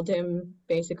had told him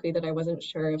basically that I wasn't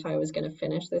sure if I was going to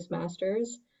finish this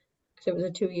master's because it was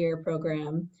a 2 year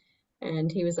program.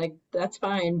 And he was like, "That's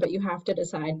fine, but you have to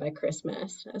decide by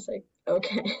Christmas." I was like,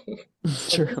 "Okay."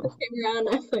 So Christmas True. came around,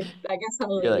 I was like, "I guess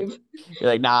I'll You're like leave." you're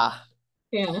like, nah.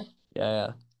 Yeah, Yeah,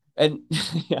 yeah. And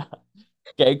yeah.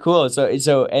 Okay, cool.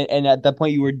 And at that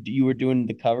point you were doing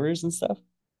the covers and stuff?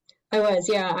 I was.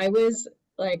 Yeah, I was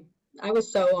like, I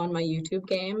was so on my YouTube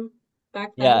game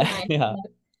back then. Yeah, I yeah,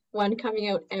 had one coming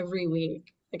out every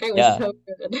week. Like, I was yeah. so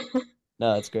good.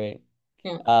 No, that's great.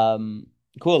 Yeah, Um,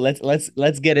 cool.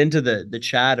 Let's get into the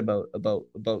chat about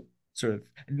sort of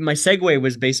my segue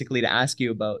was basically to ask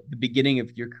you about the beginning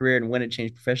of your career and when it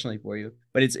changed professionally for you.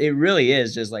 But it really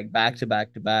is just like back to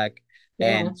back to back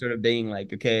yeah. and sort of being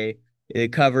like, okay,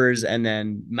 it covers and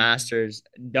then masters.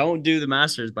 Don't do the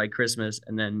masters by Christmas.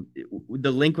 And then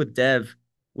the link with Dev,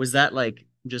 was that like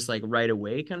just like right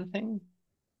away kind of thing?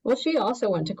 Well, she also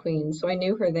went to Queens, so I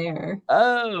knew her there.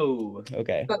 Oh,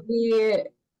 okay. But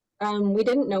we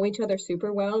didn't know each other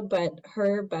super well, but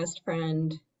her best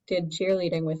friend did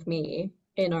cheerleading with me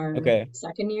in our Okay.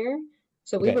 second year,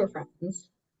 so we Okay. were friends.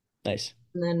 Nice.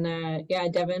 And then yeah,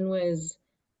 Devin was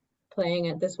playing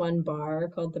at this one bar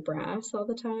called the Brass all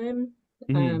the time.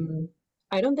 Hmm. Um,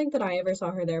 I don't think that I ever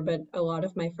saw her there, but a lot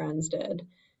of my friends did.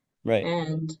 Right.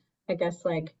 And I guess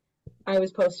like I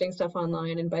was posting stuff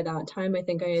online, and by that time, I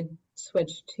think I had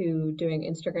switched to doing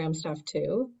Instagram stuff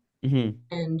too. Hmm.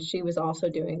 And she was also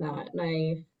doing that. And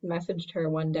I messaged her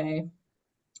one day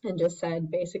and just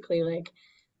said basically, like,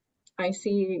 I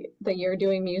see that you're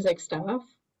doing music stuff.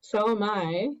 So am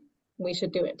I. We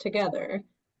should do it together.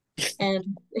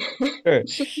 And Sure.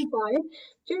 she replied,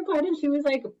 she replied and she was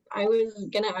like, I was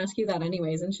gonna ask you that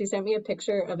anyways. And she sent me a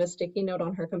picture of a sticky note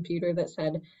on her computer that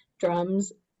said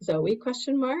drums Zoe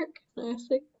question mark. And I was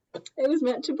like, it was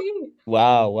meant to be.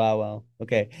 Wow, wow, wow.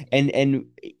 Okay. And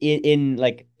in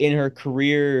like in her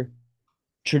career,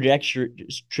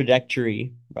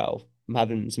 trajectory. Wow, I'm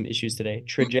having some issues today.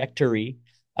 Trajectory.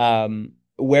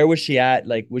 Where was she at?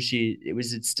 Like, was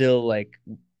it still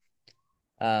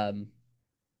um,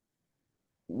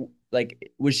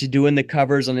 was she doing the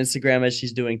covers on Instagram as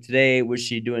she's doing today? Was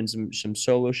she doing some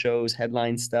solo shows,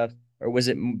 headline stuff, or was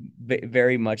it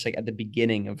very much like at the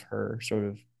beginning of her sort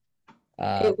of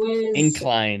uh It was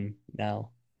incline now?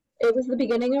 it was the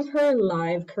beginning of her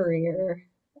live career,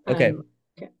 Okay. um,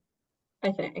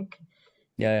 I think.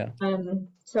 Yeah,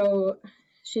 So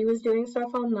she was doing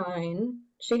stuff online.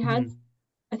 yeah.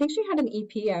 I think she had an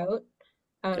EP out,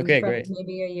 Okay, from great.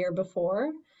 maybe a year before,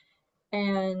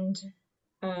 and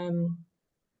um,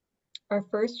 our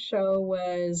first show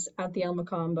was at the El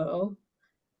Macombo,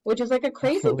 which is like a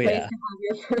crazy Oh place yeah. to have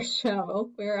your first show.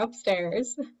 We were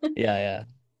upstairs. Yeah, yeah.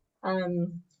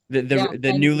 Um, The yeah, the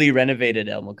and newly renovated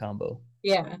Elmo combo.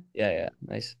 yeah, Yeah, yeah.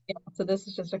 Nice. yeah. So this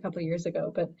is just a couple years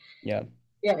ago, but Yeah.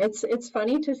 yeah, it's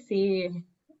funny to see.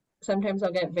 Sometimes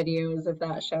I'll get videos of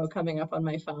that show coming up on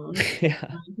my phone,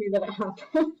 Yeah. see that it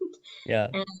happened, Yeah.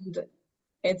 and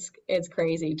it's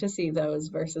crazy to see those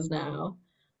versus now.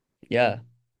 Yeah.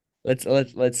 Let's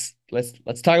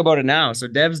talk about it now. So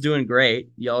Dev's doing great.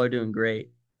 Y'all are doing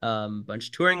great. Bunch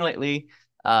of touring lately.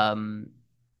 Um,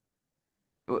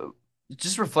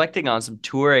 just reflecting on some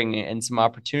touring and some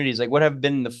opportunities. Like, what have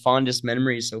been the fondest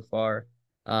memories so far,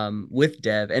 with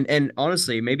Dev? And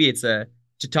honestly, maybe it's a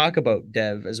to talk about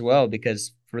Dev as well,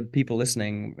 because for the people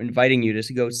listening, inviting you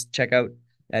to go check out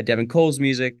Devin Cole's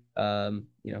music, on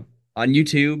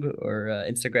YouTube or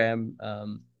Instagram.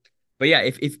 But yeah,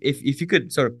 if you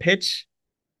could sort of pitch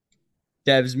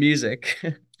Dev's music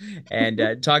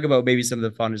and talk about maybe some of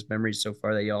the fondest memories so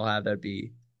far that y'all have, that'd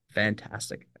be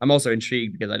fantastic. I'm also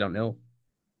intrigued because I don't know.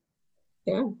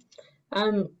 Yeah.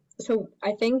 So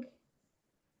I think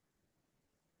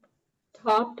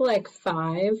top like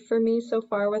five for me so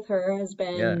far with her has Yeah.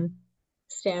 been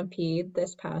Stampede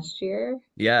this past year.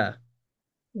 Yeah.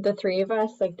 The three of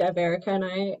us, like Dev, Erica, and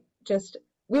I, just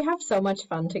we have so much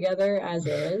fun together as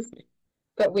is.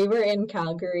 But we were in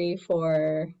Calgary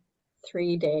for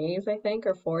 3 days, I think,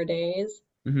 or 4 days.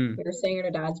 Hmm. We were staying at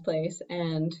her dad's place,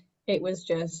 and it was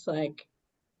just like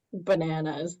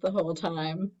bananas the whole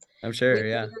time. I'm We sure. did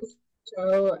Yeah. a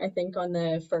show, I think, on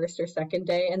the first or second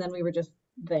day, and then we were just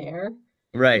there.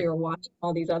 We Right. were watching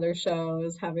all these other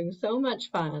shows, having so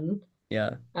much fun.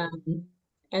 Yeah. Um,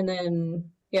 and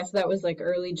then, yeah, so that was like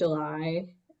early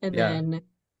July. And Yeah. then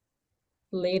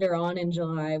later on in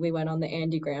July, we went on the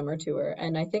Andy Grammer tour.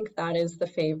 And I think that is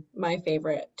my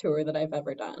favorite tour that I've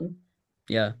ever done.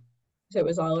 Yeah. So it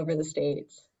was all over the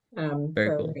States, Very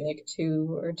for cool. like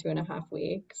 2 or 2.5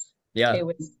 weeks. Yeah.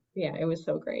 Yeah, it was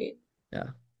so great.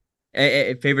 Yeah.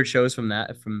 Favorite shows from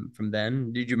that from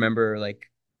then? Did you remember like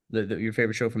your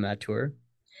favorite show from that tour?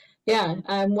 Yeah,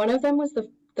 one of them was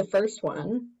the first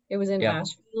one. It was in Yeah.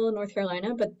 Asheville, North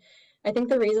Carolina, but I think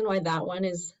the reason why that one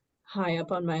is high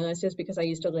up on my list is because I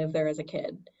used to live there as a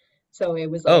kid. So it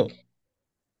was Oh, like,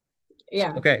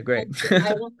 yeah, okay, great.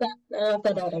 I left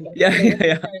that out, I guess. Yeah, But yeah,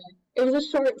 yeah. it was a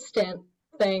short stint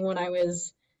thing when I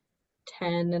was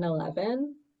 10 and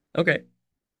 11. Okay.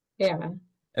 Yeah,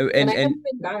 and And I haven't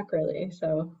been back really.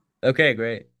 So okay,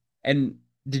 great. And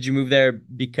did you move there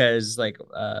because like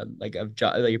of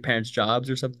job like your parents' jobs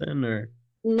or something or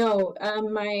no,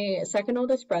 my second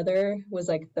oldest brother was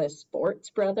like the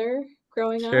sports brother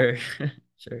growing up. sure.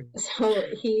 Sure. So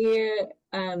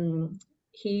um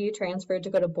he transferred to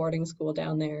go to boarding school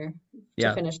down there to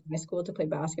Yeah. finish high school to play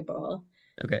basketball.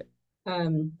 Okay.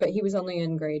 But he was only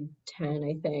in grade 10,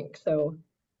 I think. So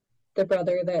the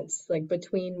brother that's like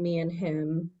between me and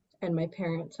him and my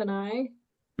parents and I,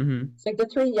 Hmm. it's like the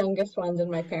three youngest ones and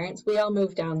my parents, we all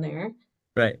moved down there.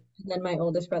 Right. And then my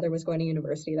oldest brother was going to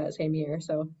university that same year,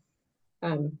 so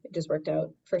it just worked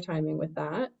out for timing with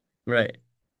that. Right.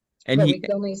 And But we he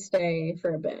could only stay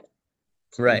for a bit.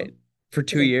 right. So For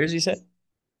because 2 years, you said?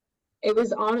 it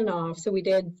was on and off. So we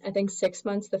did, I think, 6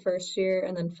 months the first year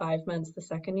and then 5 months the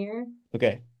second year.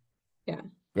 Okay. Yeah.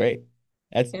 Great.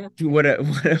 That's Yeah. what a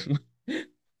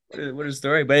what a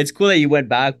story. But it's cool that you went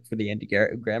back for the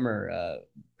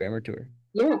grammar tour.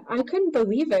 Yeah. I couldn't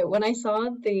believe it when I saw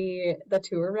the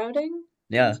tour routing.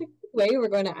 I Yeah. was like, wait, we're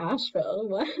going to Asheville.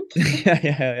 What? Yeah,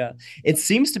 yeah, yeah. It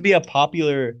seems to be a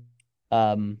popular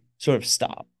sort of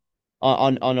stop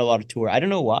on a lot of tour. I don't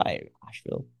know why,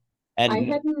 Asheville. And I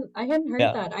hadn't heard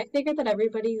yeah. that. I figured that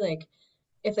everybody, like,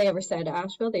 if they ever said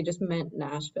Asheville, they just meant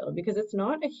Nashville because it's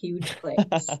not a huge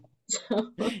place. So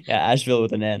Yeah, Asheville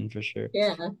with an N for sure.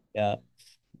 yeah. Yeah,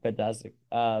 fantastic.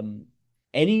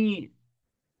 Any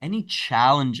any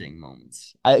challenging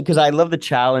moments? Because I love the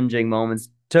challenging moments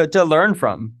to learn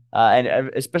from. And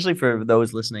especially for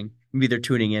those listening, maybe they're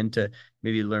tuning in to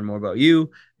maybe learn more about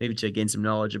you, maybe to gain some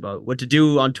knowledge about what to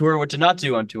do on tour, what to not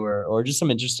do on tour, or just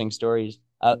some interesting stories.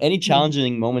 Any Mhm.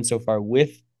 challenging moments so far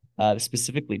with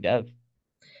specifically Dev?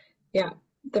 Yeah.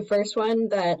 The first one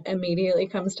that immediately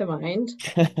comes to mind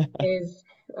is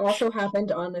also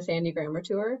happened on the Sandy Grammar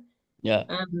tour. Yeah,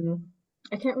 Um,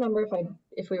 I can't remember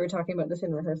if we were talking about this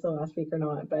in rehearsal last week or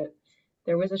not, but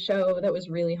there was a show that was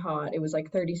really hot. It was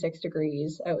like 36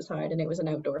 degrees outside and it was an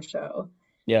outdoor show.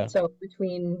 yeah, So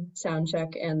between sound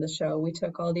check and the show, we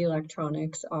took all the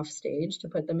electronics off stage to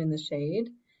put them in the shade.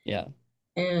 yeah.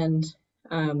 And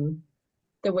um,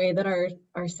 the way that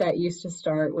our set used to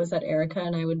start was that Erica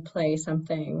and I would play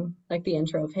something like the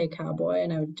intro of Hey Cowboy,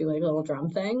 and I would do like a little drum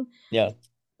thing Yeah.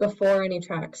 before any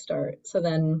tracks start. So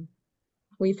then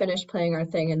we finish playing our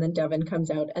thing, and then Devin comes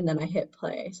out, and then I hit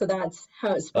play. So that's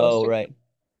how it's supposed Oh, to go. right.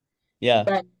 Yeah.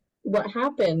 But what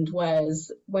happened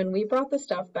was when we brought the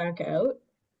stuff back out,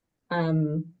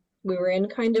 we were in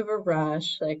kind of a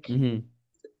rush. Like, Hmm.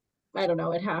 I don't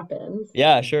know, it happens.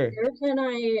 Yeah, sure. Erica and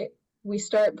I, we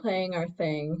start playing our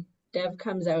thing. Dev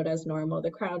comes out as normal.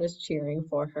 The crowd is cheering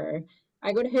for her.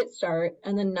 I go to hit start,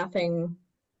 and then nothing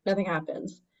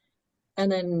happens.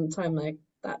 And then so I'm like,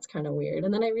 that's kind of weird.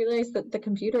 And then I realized that the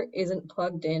computer isn't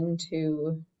plugged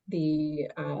into the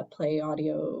Play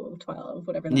Audio 12,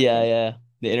 whatever that Yeah, is. yeah.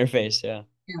 The interface, yeah.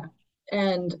 Yeah.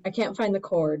 And I can't find the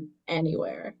cord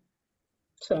anywhere.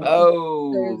 So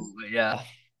Oh, there's, yeah.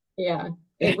 yeah,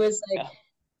 it was like Yeah.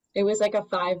 it was like a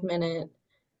 5 minute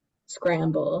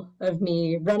scramble of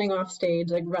me running off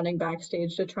stage, like running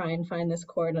backstage to try and find this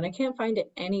cord, and I can't find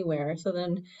it anywhere. So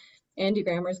then Andy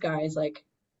Grammer's guys like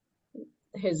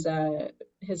his uh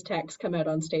his techs come out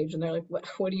on stage and they're like,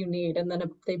 what do you need? And then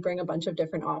they bring a bunch of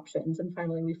different options, and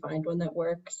finally we find one that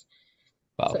works.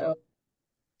 Wow. So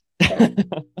yeah.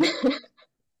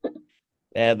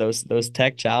 Yeah, those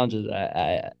tech challenges.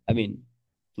 I mean,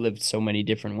 lived so many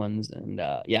different ones, and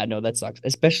yeah, no, that sucks.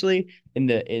 Especially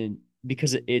in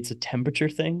because it's a temperature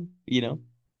thing, you know.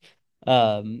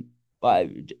 Um, I,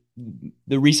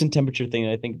 the recent temperature thing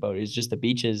that I think about is just the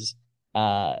beaches.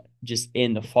 Just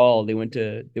in the fall, they went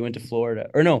to Florida,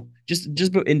 or no, just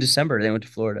in December they went to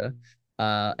Florida.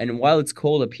 And while it's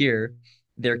cold up here,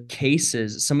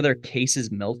 some of their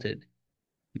cases melted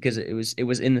because it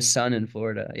was in the sun in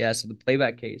Florida. Yeah, so the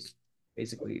playback case,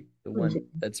 basically the one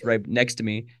that's right next to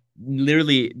me,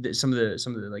 literally some of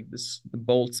the like the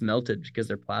bolts melted because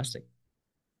they're plastic.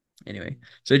 Anyway,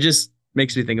 so it just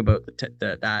makes me think about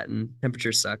that and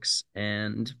temperature sucks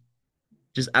and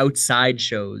just outside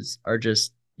shows are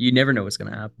just you never know what's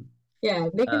gonna happen. Yeah,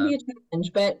 they can Uh, be a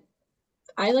challenge, but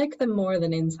I like them more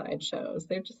than inside shows.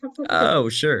 They just have such a good, oh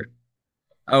sure.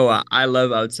 Oh, I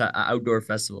love outdoor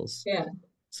festivals. yeah.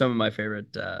 Some of my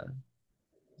favorite.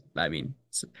 I mean,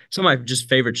 some of my just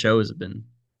favorite shows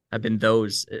have been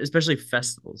those, especially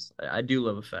festivals. I do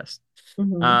love a fest.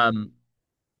 Hmm. Um,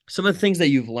 some of the things that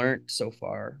you've learned so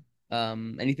far,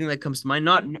 anything that comes to mind,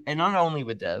 not only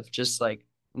with Dev, just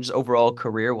overall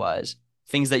career wise,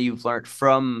 things that you've learned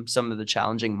from some of the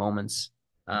challenging moments.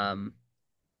 Um,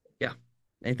 yeah,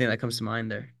 anything that comes to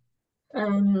mind there.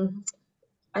 Um,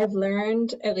 I've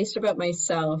learned, at least about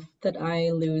myself, that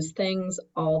I lose things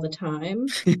all the time.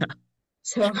 Yeah.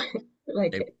 So,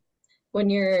 like when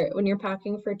you're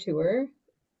packing for tour,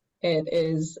 it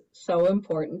is so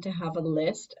important to have a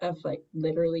list of like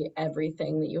literally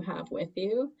everything that you have with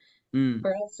you, Mm,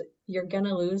 or else you're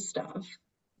gonna lose stuff.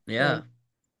 yeah. Like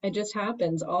it just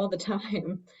happens all the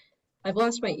time. I've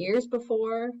lost my ears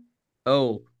before.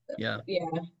 Oh, yeah. Yeah,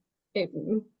 it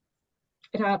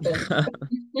it happens.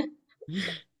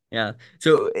 Yeah.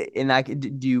 So in that,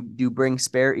 do you bring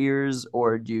spare ears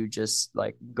or do you just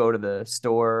like go to the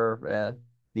store,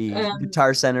 the Um,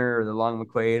 Guitar Center or the Long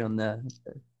McQuaid on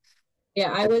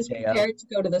yeah, I the was day of? prepared to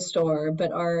go to the store,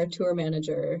 but our tour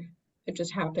manager, it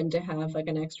just happened to have like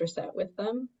an extra set with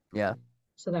them, Yeah,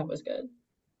 so that was good.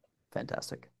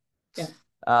 fantastic. Yeah.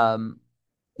 Um,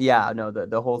 yeah, no,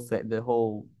 the whole thing, the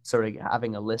whole sort of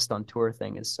having a list on tour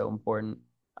thing is so important.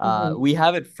 Hmm. We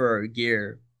have it for our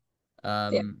gear,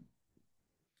 Yeah. um,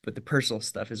 but the personal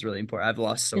stuff is really important. I've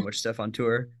lost so much stuff on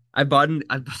tour. I've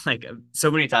like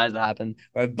so many times that happened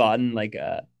where I've bought like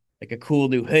a cool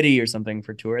new hoodie or something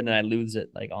for tour and then I lose it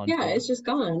like on Yeah, tour. it's just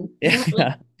gone. It like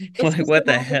Yeah. it's Like just what what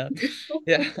the hell? happens.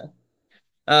 Yeah.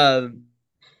 Um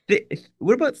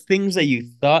what about things that you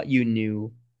thought you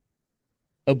knew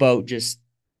about just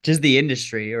the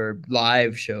industry or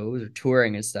live shows or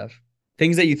touring and stuff?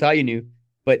 Things that you thought you knew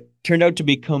but turned out to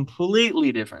be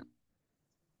completely different.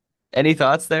 Any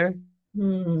thoughts there?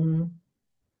 Hmm.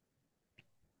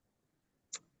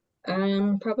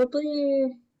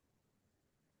 Probably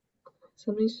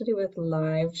something to do with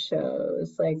live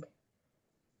shows. Like,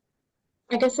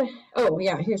 I guess oh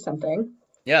yeah, here's something.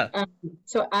 Yeah. Um,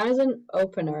 so as an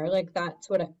opener, like that's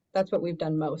what we've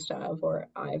done most of, or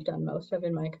I've done most of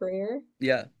in my career.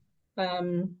 Yeah.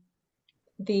 Um,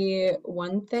 the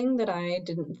one thing that I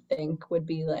didn't think would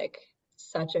be like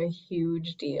such a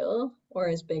huge deal or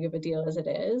as big of a deal as it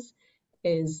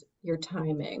is your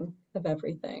timing of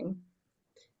everything.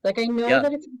 Like I know Yeah.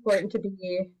 that it's important to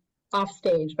be off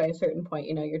stage by a certain point,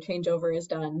 your changeover is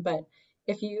done, but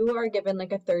if you are given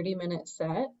like a 30-minute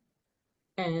set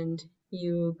and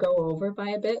you go over by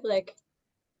a bit, like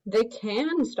they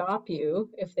can stop you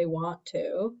if they want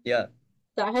to. Yeah.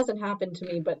 That hasn't happened to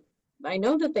me, but I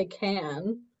know that they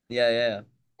can. Yeah. Yeah.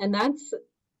 And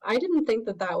I didn't think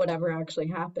that that would ever actually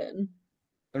happen.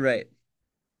 Right.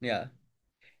 Yeah.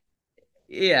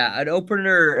 Yeah, an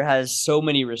opener has so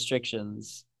many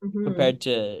restrictions Hmm. compared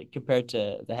to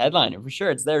the headliner. For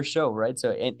sure, it's their show, right? So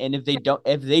and if they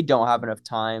don't have enough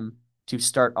time to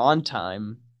start on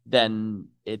time, then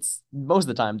it's most of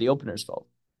the time the opener's fault.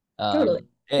 Totally.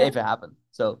 Yeah. If it happens.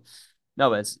 So no,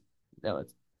 but it's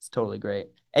totally great.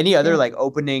 Any other Yeah. like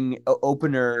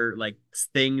opener like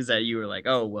things that you were like,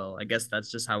 oh well, I guess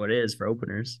that's just how it is for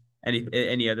openers.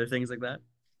 Any other things like that?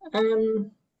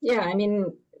 Yeah, I mean,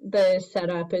 the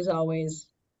setup is always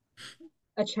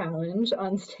a challenge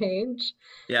on stage.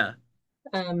 Yeah.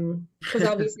 Because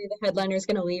obviously the headliner is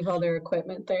going to leave all their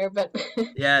equipment there, but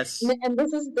Yes. and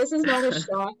this is not a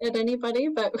shot at anybody,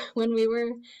 but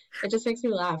it just makes me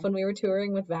laugh when we were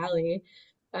touring with Valley.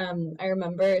 I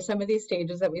remember some of these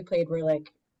stages that we played were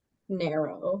like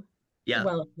narrow, Yeah.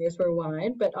 well, others were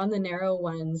wide, but on the narrow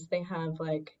ones they have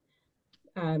like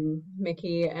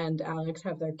Mickey and Alex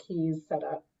have their keys set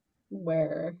up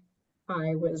where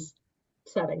I was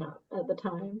setting up at the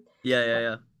time, Yeah, yeah, uh,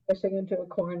 yeah. pushing into a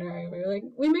corner, and we were like,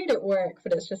 we made it work,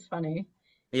 but it's just funny.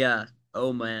 Yeah.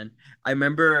 Oh man. I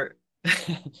remember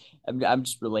I'm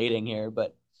just relating here,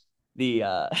 but the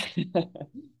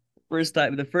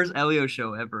the first Elio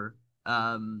show ever.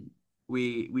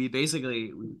 We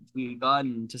basically we got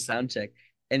into sound check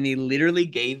and they literally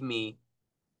gave me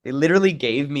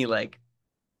like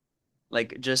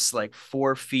just like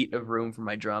 4 feet of room for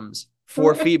my drums.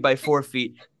 4 feet by 4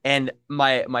 feet. And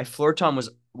my floor tom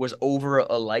was over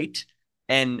a light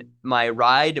and my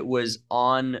ride was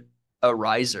on a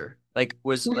riser.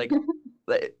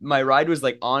 My ride was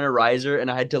like on a riser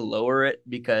and I had to lower it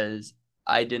because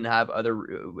I didn't have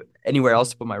anywhere else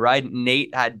to put my ride.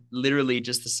 Nate had literally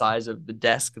just the size of the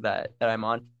desk that I'm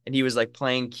on, and he was like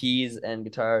playing keys and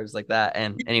guitars like that.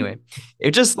 And anyway,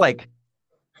 it just like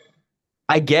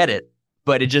I get it,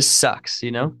 but it just sucks,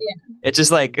 you know? Yeah, It's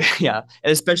just like, yeah,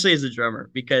 and especially as a drummer,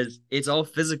 because it's all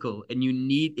physical and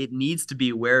it needs to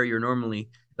be where you're normally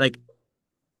like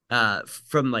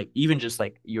from like even just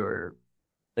like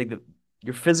like the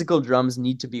your physical drums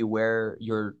need to be where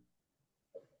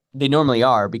they normally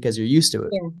are because you're used to it.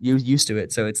 yeah, You used to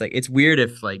it. So it's like it's weird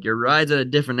if like your ride's at a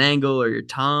different angle or your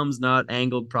tom's not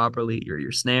angled properly or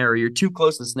your snare or you're too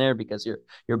close to the snare because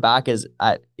your back is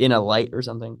at in a light or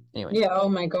something. Anyway. yeah. Oh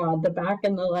my God, the back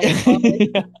and the light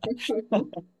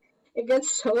always. It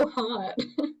gets so hot.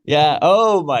 Yeah.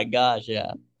 Oh my gosh.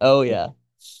 Yeah. Oh yeah.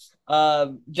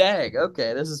 Dang.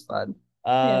 Okay. This is fun.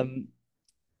 Yeah. Um,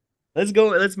 let's go.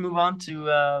 Let's move on to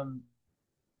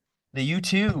the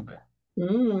YouTube.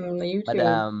 The But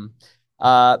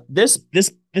YouTube.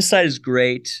 this site is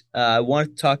great. I want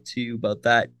to talk to you about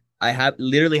that. I have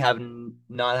literally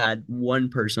not had one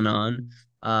person on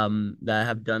that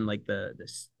have done like the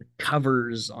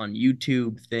covers on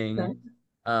YouTube That, thing.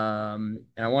 And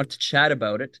I want to chat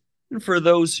about it. And for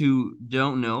those who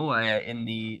don't know, I in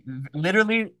the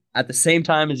literally at the same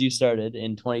time as you started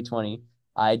in 2020,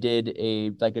 I did a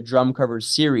drum cover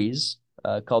series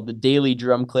called the Daily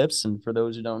Drum Clips. And for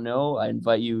those who don't know, I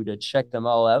invite you to check them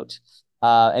all out.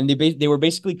 And they were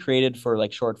basically created for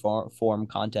like short form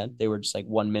content. They were just like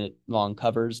 1 minute long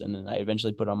covers, and then I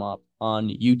eventually put them up on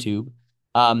YouTube.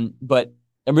 But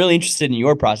I'm really interested in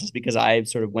your process because I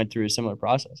sort of went through a similar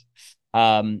process.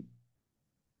 Um,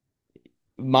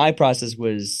 my process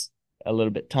was a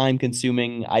little bit time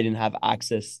consuming. I didn't have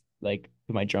access like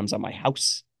to my drums on my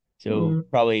house, so mm,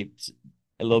 probably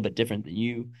a little bit different than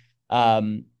you.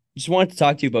 Just wanted to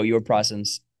talk to you about your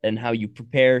process and how you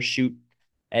prepare, shoot,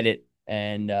 edit,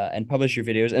 and publish your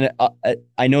videos. And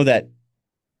I know that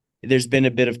there's been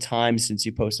a bit of time since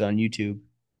you posted on YouTube,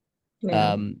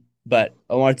 yeah. but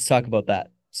I wanted to talk about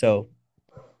that. So,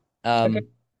 Okay. um,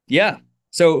 yeah.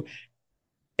 So,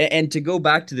 and to go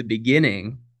back to the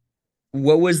beginning,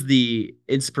 what was the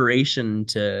inspiration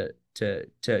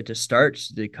to start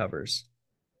the covers?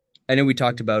 I know we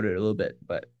talked about it a little bit,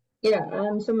 but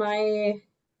Yeah, so my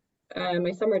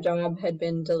summer job had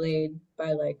been delayed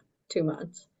by like 2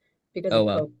 months because oh of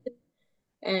wow. COVID,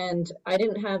 and I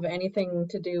didn't have anything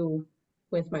to do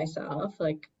with myself.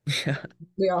 Like Yeah.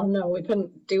 we all know, we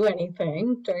couldn't do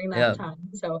anything during that Yeah. time.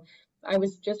 So I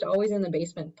was just always in the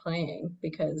basement playing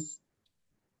because,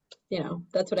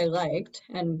 that's what I liked,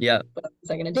 and Yeah. what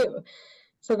was I gonna do?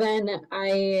 So then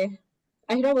I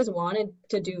had always wanted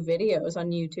to do videos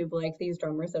on YouTube like these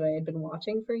drummers that I had been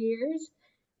watching for years.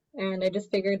 And I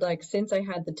just figured like since I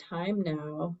had the time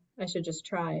now, I should just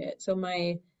try it. So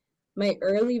my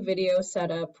early video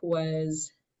setup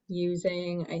was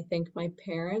using, I think, my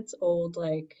parents' old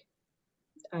like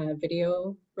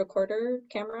video recorder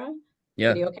camera,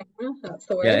 Yeah. video camera, that's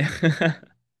the word. Yeah.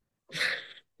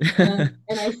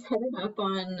 And I set it up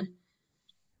on,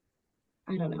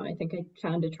 I don't know, I think I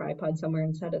found a tripod somewhere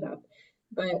and set it up.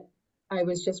 But I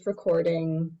was just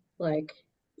recording, like,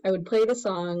 I would play the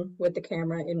song with the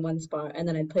camera in one spot, and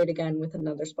then I'd play it again with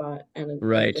another spot, and like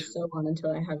Right. just so on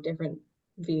until I have different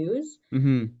views.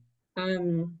 Hmm.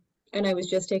 Um, and I was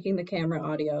just taking the camera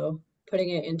audio, putting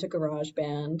it into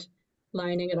GarageBand,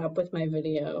 lining it up with my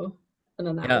video, and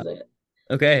then that Yeah. was it.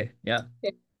 Okay. Yeah.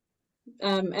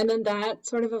 And then that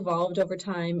sort of evolved over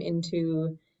time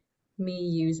into me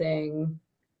using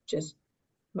just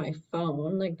my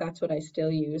phone. Like that's what I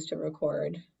still use to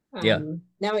record. Yeah.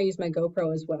 Now I use my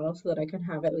GoPro as well so that I can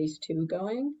have at least two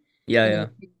going, Yeah. and then Yeah.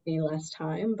 it takes me less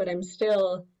time, but I'm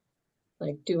still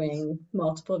like doing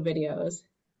multiple videos.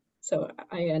 So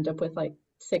I end up with like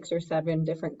 6 or 7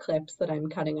 different clips that I'm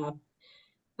cutting up.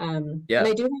 And Yeah.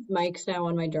 I do have mics now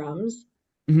on my drums,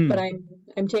 but Hmm.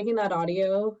 I'm taking that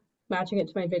audio, matching it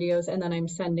to my videos, and then I'm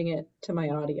sending it to my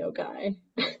audio guy.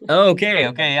 Okay.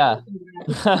 Okay. Yeah.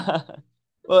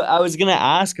 Well, I was gonna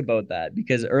ask about that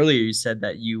because earlier you said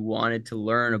that you wanted to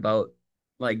learn about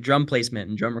like drum placement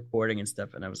and drum recording and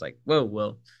stuff, and I was like, whoa,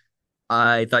 well,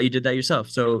 I thought you did that yourself.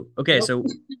 So okay, Nope. so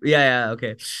yeah, yeah,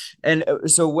 okay. And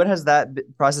so what has that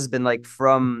process been like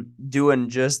from doing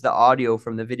just the audio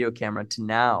from the video camera to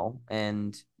now?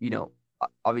 And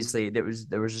obviously there was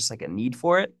just like a need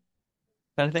for it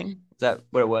kind of thing. Is that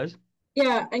what it was?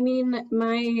 Yeah, I mean,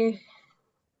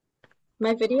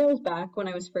 my videos back when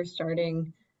I was first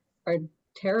starting are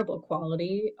terrible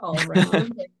quality all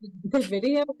around. Like the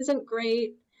video isn't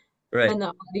great Right. and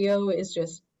the audio is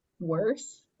just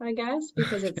worse, I guess,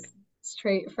 because it's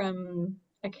straight from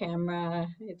a camera.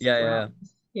 It's Yeah, yeah,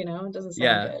 drums, it doesn't sound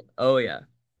yeah. good. Oh yeah,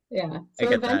 Yeah. I So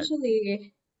get that.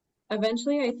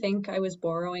 eventually I think I was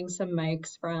borrowing some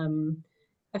mics from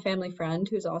a family friend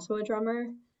who's also a drummer.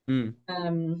 Mm,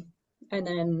 Um, and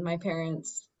then my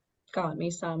parents got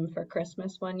me some for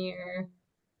Christmas one year.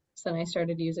 So then I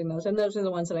started using those, and those are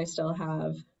the ones that I still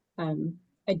have.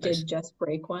 I nice. did just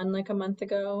break one like a month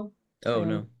ago, Oh so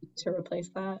no. to replace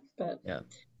that. But Yeah.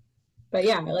 but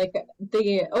yeah, like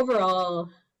the overall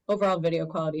video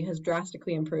quality has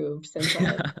drastically improved since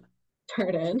I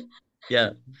started.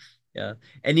 Yeah. Yeah.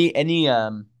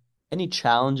 Any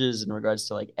challenges in regards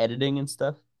to like editing and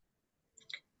stuff?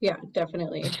 Yeah,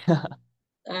 definitely.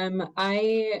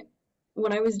 I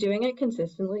when I was doing it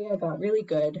consistently, I got really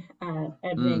good at Mm,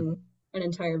 editing an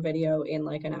entire video in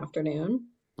like an afternoon.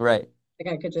 right.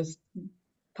 Like I could just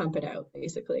pump it out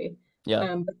basically.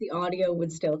 Yeah. But the audio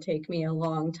would still take me a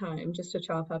long time just to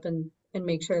chop up and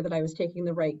make sure that I was taking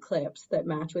the right clips that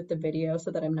match with the video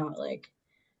so that I'm not like,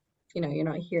 you're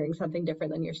not hearing something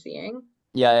different than you're seeing.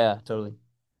 Yeah, yeah, totally.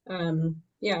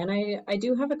 Yeah, and I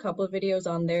do have a couple of videos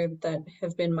on there that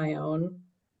have been my own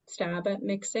stab at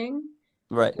mixing.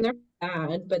 Right. And they're not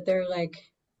bad, but they're like,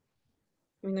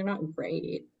 I mean, they're not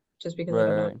great just because I Right,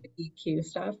 don't right, know how right. to EQ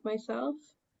stuff myself.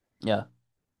 Yeah.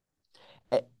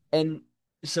 And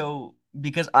so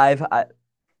because I've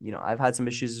had some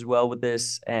issues as well with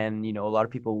this, and a lot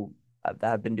of people that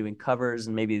have been doing covers,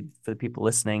 and maybe for the people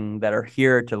listening that are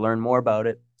here to learn more about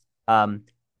it, um,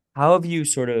 how have you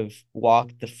sort of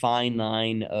walked the fine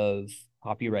line of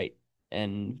copyright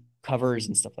and covers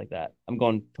and stuff like that? I'm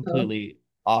going So, completely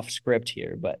off script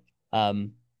here, but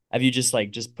have you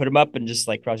just put them up and just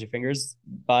like cross your fingers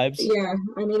vibes? yeah,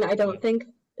 I mean, I Yeah. don't think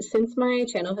since my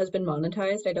channel has been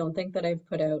monetized, I don't think that I've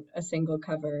put out a single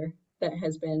cover that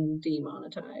has been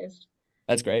demonetized.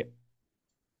 That's great.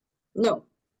 No.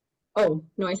 Oh,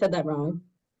 no, I said that wrong.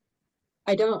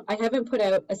 I haven't put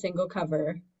out a single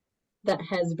cover that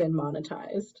has been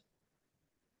monetized.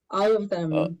 All of Uh,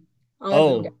 them, all of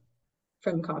them get oh,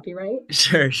 from copyright,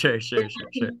 sure, sure, sure, sure,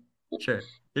 sure, sure.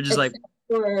 They're just like, except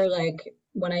for like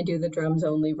when I do the drums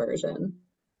only version,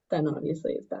 then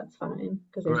obviously that's fine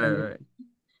because there's no right, music. right.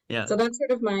 Yeah. So that's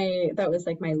sort of that was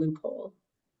like my loophole.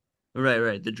 Right,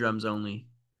 right. The drums only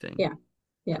thing. Yeah,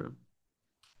 yeah. True.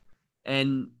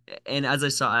 And and as I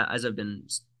saw as I've been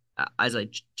as I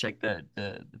checked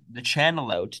the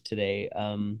channel out today,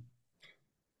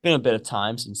 been a bit of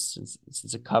time since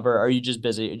a cover. Are you just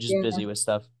Yeah. busy with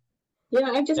stuff? Yeah,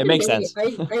 I've just It been makes busy.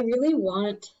 sense. I really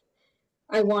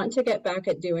I want to get back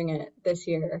at doing it this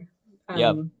year.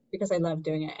 Yep. Because I love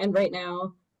doing it. And right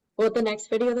now, well, the next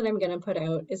video that I'm gonna put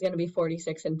out is gonna be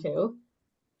 46 and 2.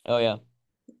 Oh yeah.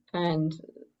 And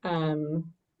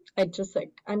I just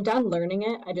like I'm done learning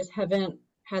it. I just haven't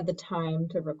had the time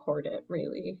to record it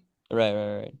really. Right,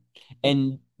 right, right. Yeah.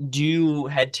 And do you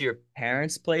head to your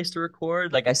parents' place to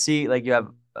record? Like I see like you have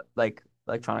like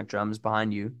electronic drums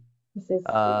behind you. This is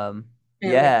yeah,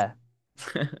 Yeah.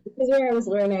 this is where I was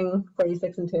learning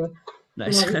 46 and 2. And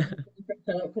Nice. obviously different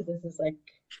setup because this is like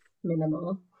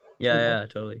minimal Yeah, compared yeah,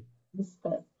 totally. to this.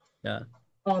 Yeah.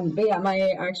 But yeah, my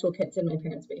actual kit's in my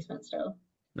parents' basement still.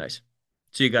 Nice.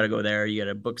 So you got to go there. You got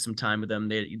to book some time with them.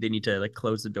 They need to like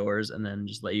close the doors and then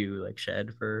just let you like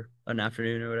shed for an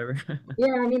afternoon or whatever.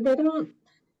 Yeah, I mean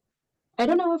I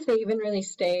don't know if they even really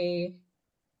stay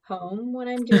home when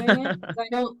I'm doing it. 'Cause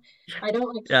I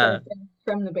don't like Yeah. surf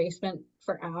from the basement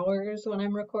for hours when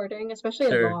I'm recording, especially a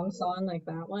Sure. long song like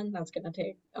that one. That's gonna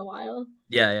take a while.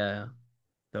 Yeah, yeah, yeah.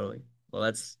 Totally. Well,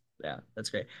 that's yeah, that's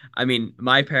great. I mean,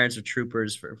 my parents are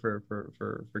troopers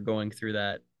for going through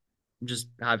that. Just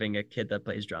having a kid that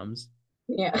plays drums.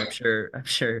 Yeah. And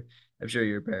I'm sure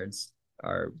your parents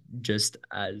are just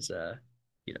as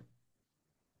you know,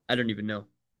 I don't even know,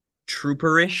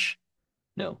 trooperish.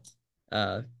 No.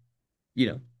 Uh, you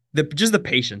know, the just the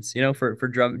patience, for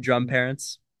drum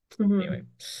parents. Anyway, Hmm.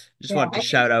 just Yeah, wanted to I think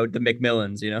shout out the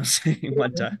McMillans, saying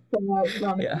one yeah, time.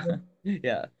 Mom and Yeah. Dad.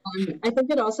 Yeah. I think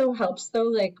it also helps though,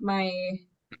 like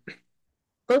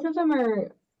both of them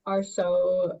are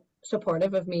so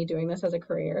supportive of me doing this as a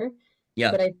career.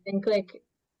 Yeah. But I think like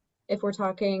if we're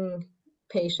talking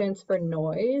patience for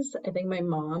noise, I think my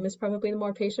mom is probably the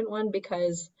more patient one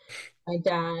because my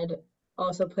dad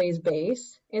also plays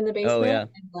bass in the Oh basement yeah.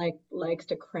 and like likes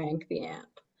to crank the amp.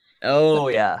 So Oh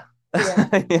yeah. yeah,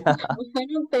 Yeah. I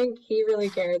don't think he really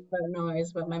cares about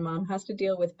noise, but my mom has to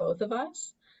deal with both of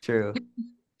us. True.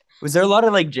 Was there a lot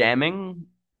of like jamming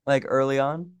like early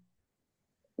on?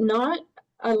 Not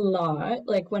a lot.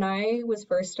 Like when I was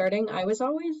first starting, I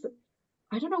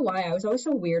don't know why, I was always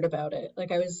so weird about it.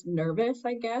 Like I was nervous,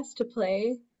 I guess, to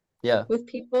play Yeah. with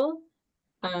people.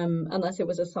 Unless it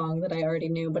was a song that I already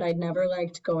knew, but I never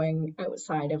liked going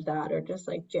outside of that or just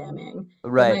like jamming.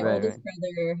 But Right, my right, oldest right.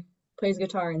 brother plays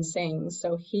guitar and sings,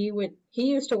 so he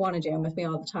used to want to jam with me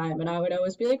all the time, and I would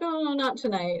always be like, "Oh, not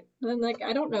tonight." And like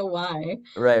I don't know why,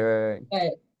 Right, right, right.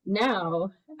 but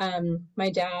now,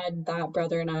 my dad, that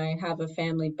brother, and I have a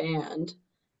family band,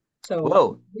 so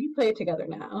Whoa. we play together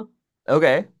now.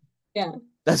 Okay. Yeah,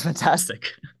 That's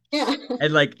fantastic. yeah.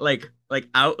 And like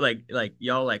out like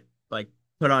y'all like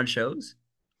put on shows?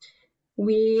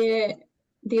 We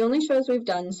the only shows we've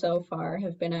done so far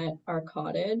have been at our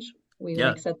cottage. We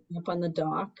Yeah. like set them up on the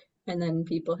dock and then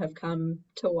people have come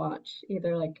to watch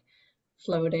either like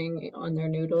floating on their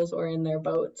noodles or in their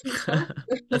boats and stuff.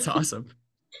 That's awesome.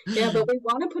 Yeah, but we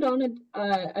want to put on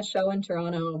a show in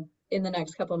Toronto in the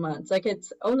next couple of months. Like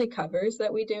it's only covers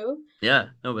that we do, Yeah.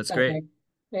 No, that's but great. like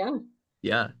yeah.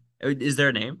 Yeah. Is there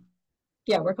a name?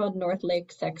 Yeah, we're called North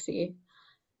Lake Sexy.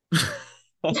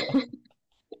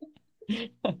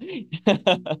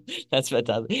 That's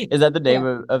fantastic. Is that the name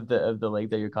Yeah. of the lake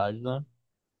that your cottage is on?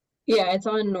 Yeah, it's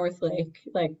on North Lake,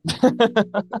 like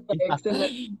lakes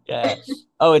and Yeah.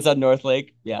 Oh, it's on North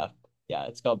Lake. Yeah. Yeah,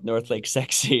 it's called North Lake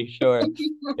Sexy. Sure.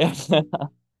 Yeah.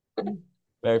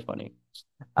 Very funny.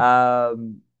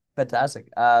 Fantastic.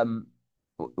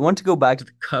 Want to go back to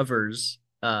the covers.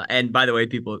 And by the way,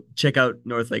 people check out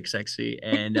North Lake Sexy,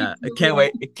 and I can't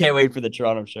wait for the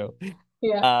Toronto show.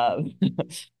 yeah. Uh,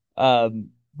 um,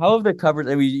 how have the covers?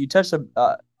 I mean, you touched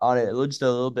on it just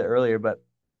a little bit earlier, but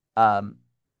um,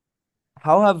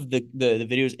 how have the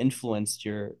videos influenced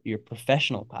your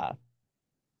professional path?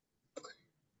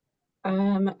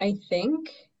 I think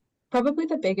probably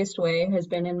the biggest way has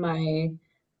been in my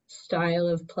style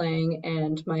of playing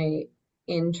and my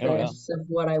Oh yeah. interests of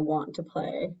what I want to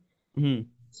play. Hmm.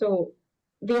 So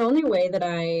the only way that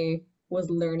I was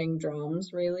learning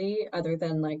drums really, other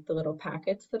than like the little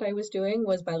packets that I was doing,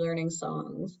 was by learning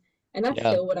songs. And that's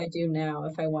Yeah. still what I do now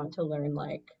if I want to learn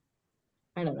like,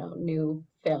 I don't know, new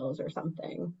fills or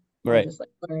something. I'll Right. just like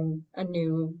learn a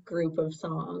new group of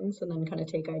songs and then kind of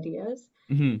take ideas.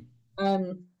 Hmm.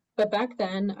 But back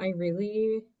then, I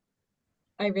really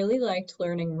liked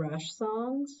learning Rush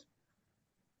songs.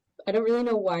 I don't really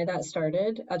know why that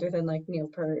started, other than like Neil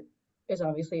Peart is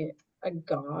obviously a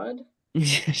god.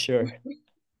 Sure.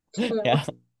 So Yeah.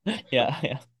 Yeah.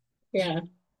 Yeah. yeah.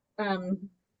 Um,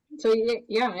 so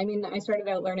yeah, I mean, I started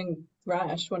out learning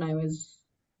Rush when I was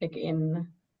like in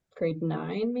grade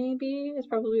nine, maybe is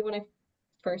probably when I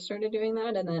first started doing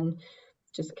that, and then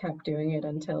just kept doing it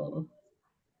until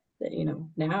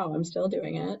now I'm still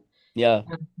doing it. Yeah.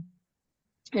 Um,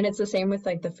 and it's the same with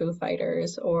like the Foo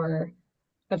Fighters or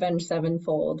Avenged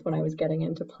Sevenfold when I was getting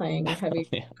into playing heavy.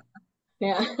 Yeah.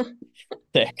 Yeah.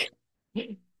 Sick.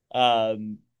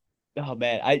 Um, oh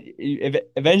man,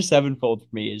 Avenged Sevenfold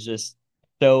for me is just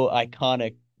so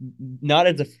iconic. Not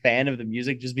as a fan of the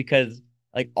music, just because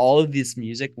like all of this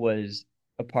music was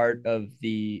a part of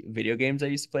the video games I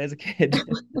used to play as a kid.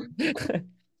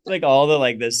 Like all the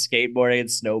skateboarding and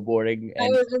snowboarding I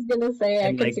was just gonna say I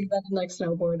and could like see that in like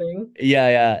snowboarding. yeah,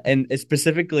 yeah, and it's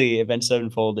specifically Avenged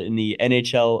Sevenfold in the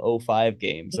NHL '05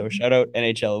 game. So Mhm. shout out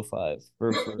NHL '05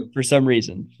 for some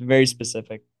reason, very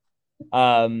specific.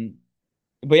 Um,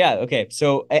 but yeah, okay.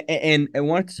 So and I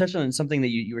wanted to touch on something that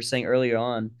you were saying earlier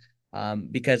on,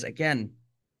 because again,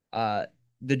 uh,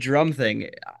 the drum thing,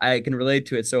 I can relate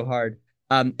to it so hard.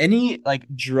 Any like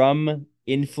drum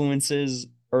influences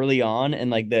early on,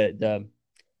 and like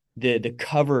the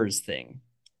covers thing,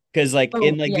 because like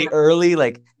in Oh like yeah,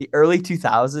 the early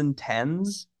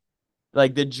 2010s,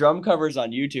 like the drum covers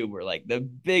on YouTube were like the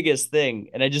biggest thing,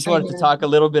 and I just I wanted to know. talk a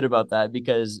little bit about that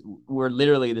because we're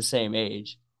literally the same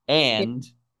age, Yeah, and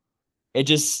it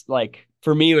just like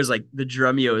for me it was like the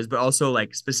drumios, but also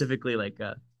like specifically like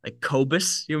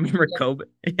Cobus. You remember yeah, Cobus?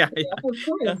 Yeah, yeah, yeah, of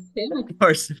yeah. course. Yeah. Of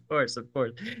course, of course, of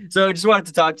course. So I just wanted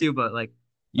to talk to you about like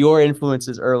your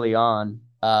influences early on.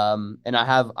 And I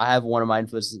have one of my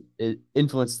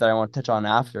influences that I want to touch on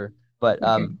after. But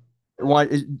Okay.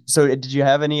 so did you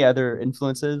have any other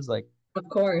influences? Like, Of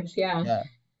course, yeah. yeah,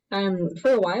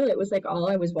 For a while it was like all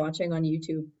I was watching on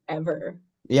YouTube ever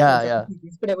yeah, was yeah,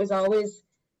 MPs, but it was always,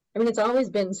 I mean, it's always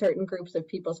been certain groups of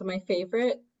people. So my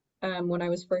favorite, when I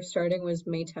was first starting was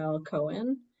Maytel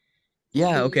Cohen.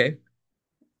 yeah. She, Okay,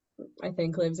 I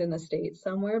think, lives in the States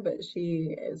somewhere, but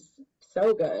she is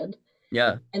so good.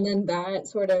 yeah, And then that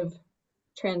sort of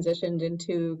transitioned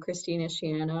into Christina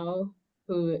Shiano,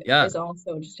 who yeah. is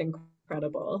also just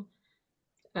incredible.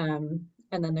 And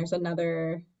then there's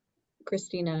another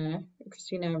Christina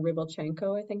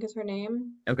Rybelchenko, I think is her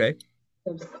name, Okay,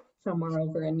 lives somewhere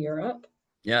over in Europe.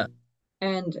 yeah,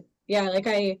 And yeah, like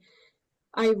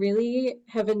I really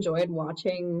have enjoyed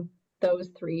watching those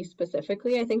three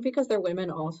specifically. I think because they're women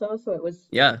also, so it was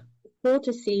yeah, cool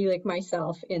to see like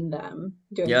myself in them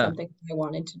doing yeah. something I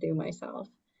wanted to do myself.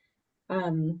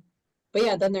 Um, but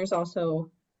yeah, then there's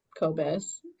also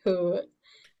Kobus, who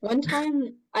one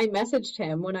time I messaged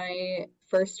him when I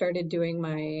first started doing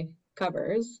my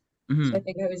covers. So I Hmm.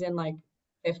 think I was in like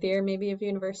fifth year maybe of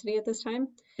university at this time.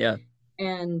 Yeah.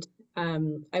 And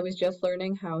I was just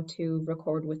learning how to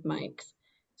record with mics.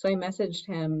 So I messaged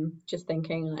him just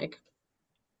thinking like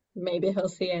maybe he'll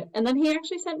see it. And then he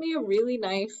actually sent me a really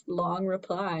nice long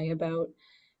reply about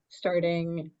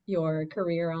starting your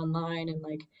career online and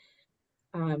like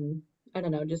um, I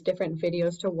don't know, just different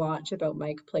videos to watch about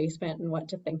mic placement and what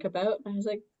to think about. And I was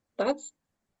like, that's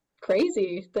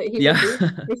crazy that he would Yeah. do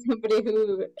that for somebody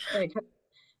who like has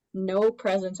no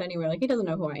presence anywhere. Like he doesn't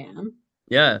know who I am.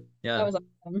 Yeah. That Yeah. was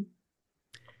awesome.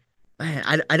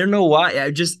 Man, I don't know why. I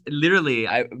just literally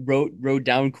I wrote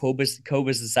down Cobus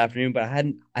this afternoon, but I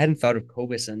hadn't thought of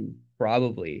Cobus in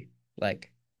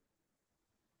like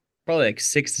probably like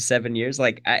 6 to 7 years.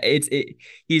 Like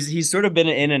he's sort of been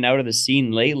in and out of the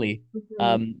scene lately.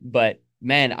 Mhm. But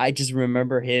man, I just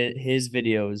remember his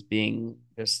videos being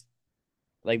just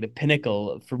like the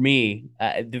pinnacle for me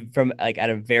from like at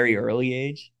a very early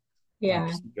age. Yeah,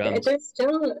 Just drums.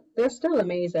 they're still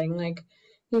amazing. Like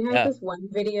he has Yeah. this one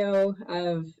video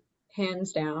of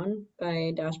Hands Down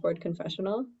by Dashboard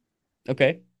Confessional,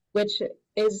 Okay. which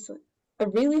is a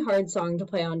really hard song to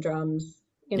play on drums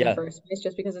in the Yeah. first place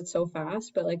just because it's so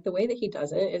fast, but like the way that he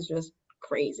does it is just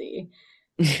crazy.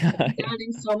 Yeah. He's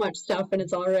adding so much stuff and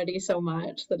it's already so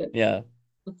much that Yeah.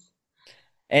 it's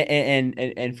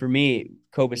And for me,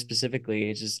 Kobe specifically,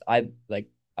 it's just I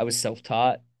was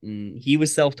self-taught and he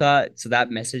was self-taught, so that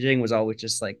messaging was always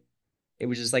just like it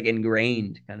was just like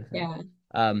ingrained kind of thing. yeah.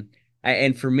 Um,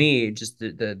 and for me, just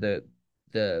the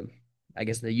I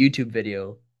guess the YouTube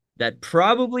video that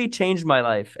probably changed my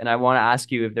life, and I want to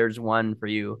ask you if there's one for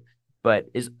you, but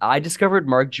is I discovered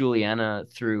Mark Juliana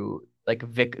through like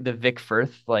Vic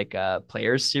Firth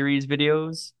players series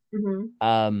videos. Hmm.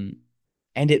 Um,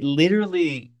 and it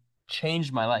literally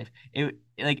changed my life.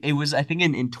 It was I think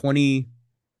in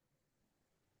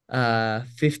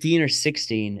 15 or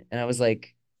 16, and I was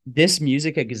like, this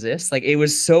music exists. Like it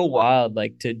was so wild,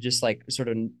 like to just like sort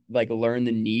of like learn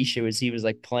the niche. It was he was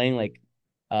like playing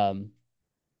um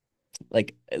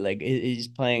he's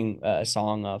playing a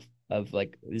song of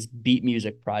like this beat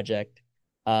music project.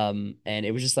 And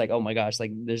it was just like, oh my gosh,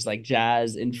 like there's like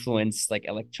jazz influence, like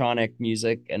electronic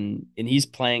music, and he's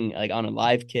playing like on a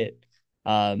live kit.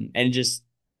 And it just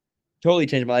totally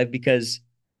changed my life because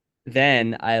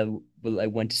then I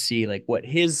went to see like what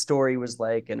his story was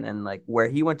like, and then like where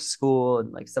he went to school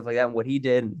and like stuff like that and what he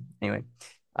did. And anyway,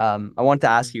 I wanted to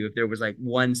ask you if there was like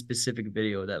one specific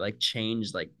video that like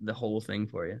changed like the whole thing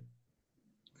for you.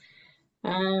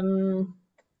 Um,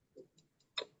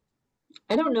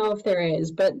 I don't know if there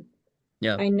is, but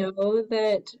Yeah. I know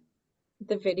that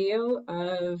the video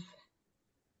of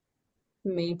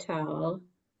Maytal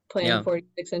playing Yeah.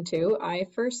 46 and 2, I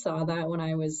first saw that when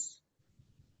I was,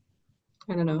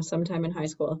 I don't know, sometime in high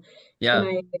school. And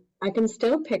Yeah. I can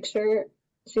still picture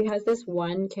she has this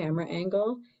one camera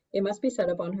angle. It must be set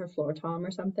up on her floor tom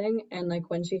or something. And like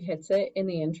when she hits it in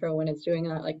the intro, when it's doing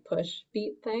that like push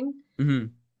beat thing, Hmm.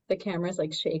 the camera's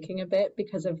like shaking a bit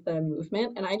because of the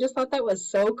movement. And I just thought that was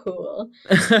so cool.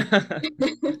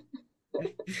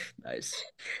 Nice.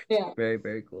 Yeah. Very,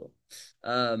 very cool.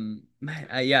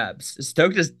 Yeah,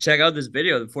 stoked to check out this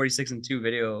video, the 46 and 2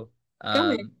 video.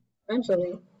 Coming Um,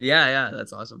 eventually. yeah,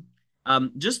 that's awesome.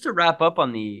 Just to wrap up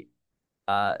on the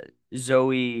uh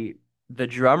Zoe, the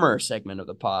drummer segment of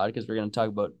the pod, because we're going to talk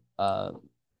about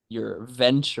your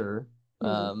venture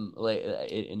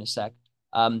Mhm. in a sec.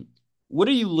 Um, what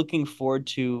are you looking forward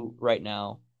to right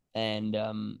now? And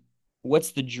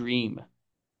what's the dream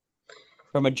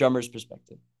from a drummer's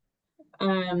perspective?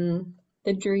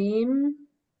 The dream.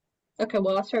 Okay,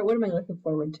 well, I'll start. What am I looking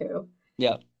forward to?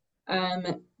 Yeah.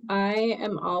 I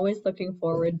am always looking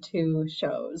forward to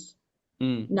shows.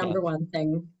 Yeah. Number one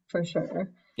thing for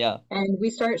sure. Yeah. And we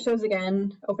start shows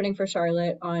again, opening for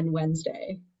Charlotte on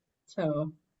Wednesday.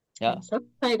 So Yeah. I'm so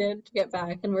excited to get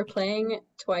back. And we're playing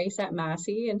twice at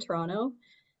Massey in Toronto,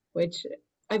 which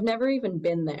I've never even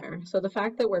been there. So the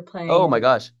fact that we're playing Oh my is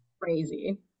gosh.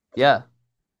 crazy. Yeah.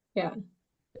 Yeah,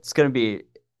 It's going to be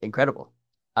incredible.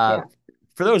 Uh, yeah.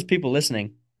 for those people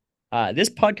listening, this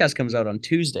podcast comes out on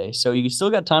Tuesday, so you still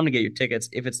got time to get your tickets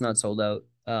if it's not sold out.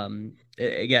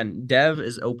 Again, Dev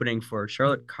is opening for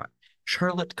Charlotte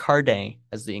Cardin,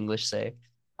 as the English say,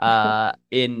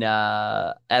 in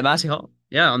at Massey Hall.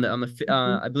 Yeah,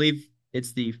 Mhm. I believe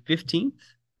it's the 15th,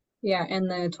 Yeah, and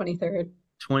the 23rd.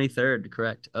 23rd,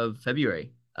 correct, of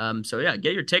February. So yeah,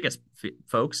 get your tickets,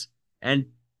 folks, and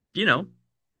you know,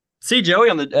 see Joey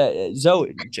on the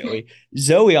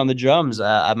Zoe on the drums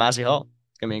at Massey Hall.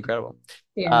 It's gonna be incredible.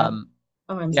 Yeah. Um,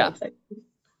 Oh, I'm so yeah, excited.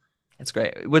 it's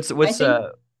great. What's I think,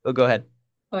 oh, go ahead.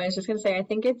 oh, I was just gonna say, I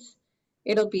think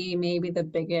it'll be maybe the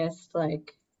biggest,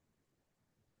 like,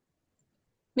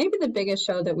 maybe the biggest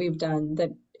show that we've done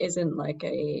that isn't like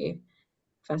a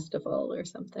festival or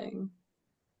something,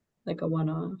 like a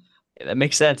one-off. That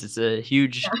makes sense. It's a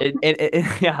huge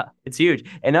yeah, it's huge.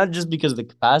 And not just because of the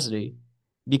capacity,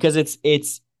 because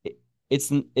it's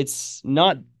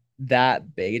not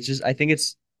that big. It's just I think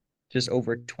it's just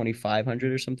over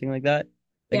 2,500 or something like that.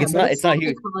 Like Yeah, but it's it's so not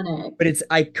huge, iconic. but it's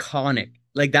iconic.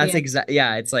 Like that's Yeah, exact.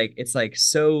 Yeah, it's like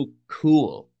so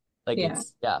cool. Like yeah,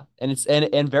 it's yeah, and it's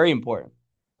and very important.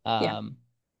 yeah, Um,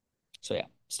 so yeah,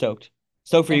 stoked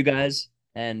for yeah. you guys,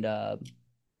 and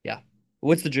yeah.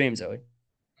 What's the dream, Zoe?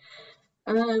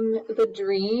 The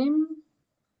dream,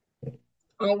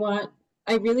 I want,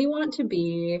 I really want to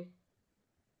be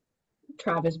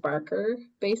Travis Barker,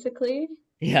 basically.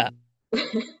 Yeah,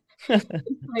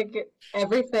 Like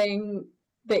everything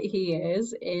that he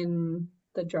is in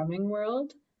the drumming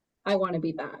world, I want to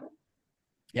be that.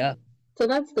 yeah, So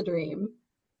that's the dream.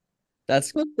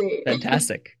 that's We'll see.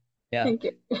 fantastic. Yeah, Thank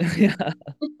you. yeah.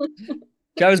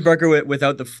 Travis Barker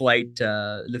without the flight,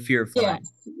 the fear of Yes, flying.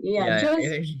 yeah,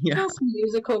 Yeah, yeah, just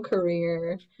musical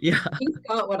career. yeah. He's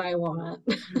got what I want.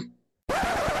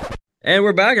 And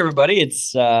we're back, everybody.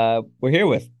 It's we're here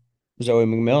with Zoe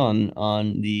McMillan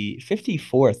on the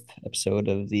 54th episode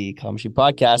of the Comedy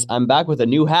Podcast. I'm back with a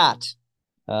new hat.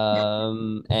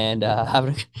 And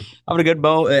having a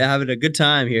having a good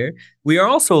time here. We are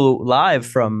also live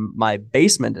from my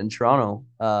basement in Toronto.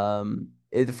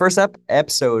 The first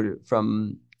episode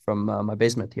from my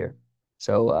basement here.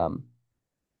 So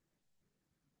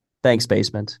thanks,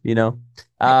 basement.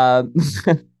 Um,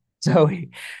 Zoe,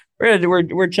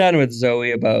 we're chatting with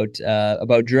Zoe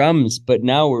about drums, but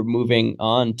now we're moving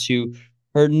on to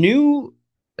her new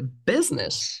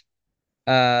business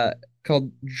uh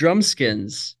called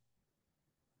Drumskins.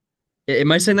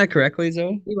 Am I saying that correctly,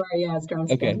 Zoe? You are, yeah, it's Okay,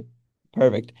 drumstick.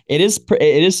 perfect. It is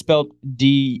spelled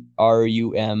Drumsknz.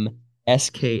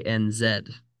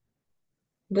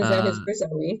 The Z is Uh, for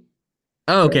Zoe.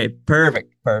 oh, For okay,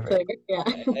 perfect, perfect. clear, yeah.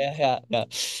 Yeah, yeah,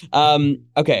 yeah.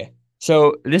 Okay.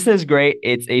 So this is great.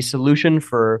 It's a solution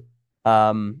for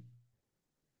um,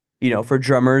 for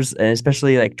drummers and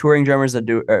especially like touring drummers that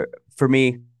do for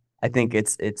me, I think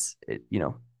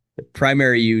the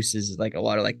primary use is like a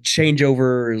lot of like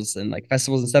changeovers and like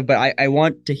festivals and stuff, but I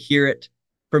want to hear it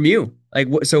from you. Like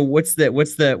so what's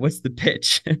the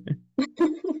pitch?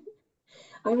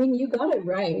 I mean, you got it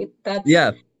right. That's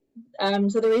Yeah.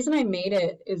 so the reason I made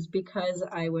it is because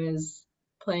I was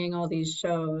playing all these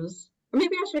shows. Or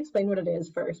maybe I should explain what it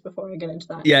is first before I get into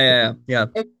that. Yeah, yeah,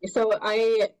 yeah. So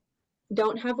I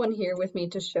don't have one here with me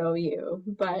to show you,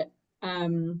 but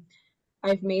um,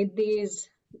 I've made these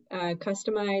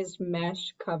customized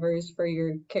mesh covers for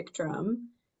your kick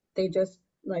drum. They just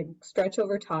like stretch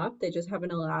over top. They just have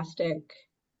an elastic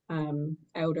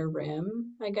outer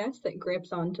rim, I guess, that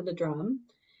grips onto the drum.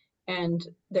 And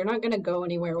they're not going to go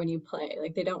anywhere when you play.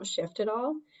 Like they don't shift at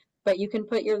all, but you can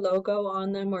put your logo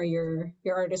on them or your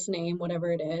artist name,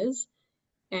 whatever it is,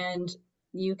 and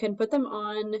you can put them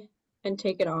on and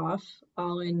take it off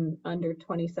all in under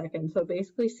 20 seconds. So it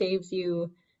basically saves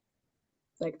you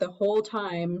like the whole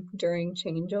time during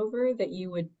changeover that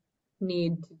you would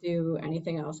need to do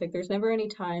anything else. Like there's never any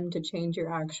time to change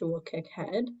your actual kick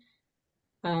head.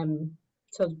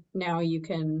 So now you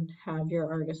can have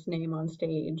your artist name on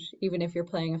stage, even if you're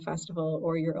playing a festival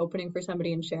or you're opening for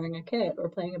somebody and sharing a kit, or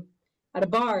playing at a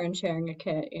bar and sharing a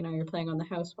kit. You're playing on the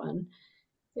house one.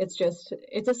 It's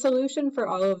a solution for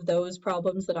all of those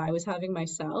problems that I was having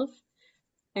myself.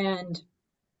 And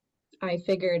I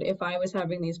figured if I was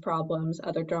having these problems,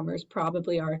 other drummers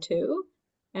probably are too.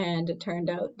 And it turned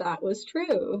out that was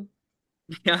true.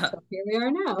 Yeah. So here we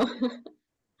are now.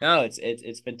 No,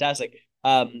 it's fantastic.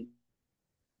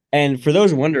 And for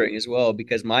those wondering as well,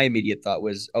 because my immediate thought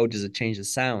was, oh, does it change the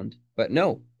sound? But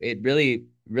no, it really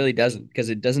doesn't, because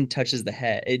it doesn't touches the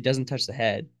head. It doesn't touch the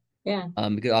head. Yeah.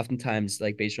 Because oftentimes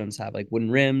like bass drums have like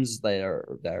wooden rims that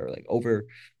are like over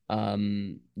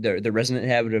the resonant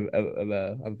habit of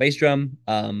a bass drum.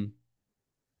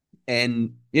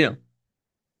 And it's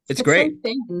It's so great.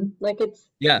 thin. Like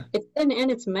Yeah. it's thin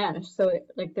and it's mesh. So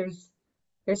like there's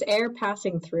air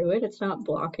passing through it. It's not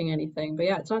blocking anything. But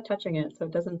yeah, it's not touching it, so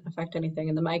it doesn't affect anything.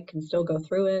 And the mic can still go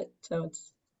through it. So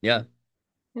it's Yeah.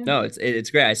 yeah. No, it's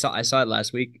great. I saw it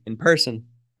last week in person,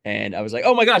 and I was like,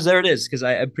 oh my gosh, there it is, because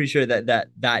I'm pretty sure that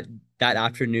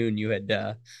afternoon you had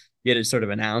sort of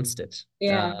announced it.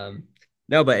 Yeah.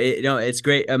 No, but it's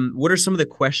great. What are some of the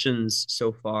questions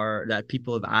so far that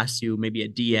people have asked you, maybe a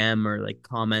DM or like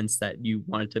comments that you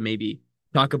wanted to maybe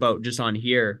talk about just on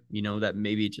here? That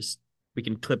maybe just we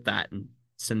can clip that and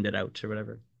send it out or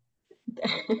whatever.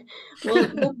 Well,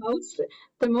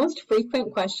 the most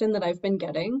frequent question that I've been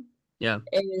getting Yeah.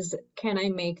 is, can I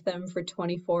make them for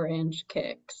 24-inch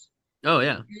kicks? Oh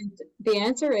yeah. And the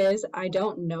answer is I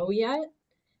don't know yet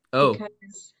Oh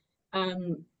because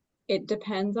um, it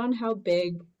depends on how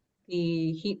big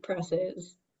the heat press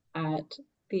is at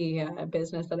the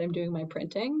business that I'm doing my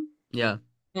printing. yeah.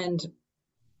 And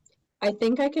I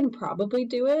think I can probably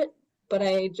do it, but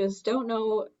I just don't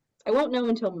know. I won't know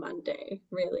until Monday,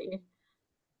 really.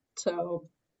 So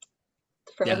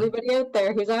for Yeah. everybody out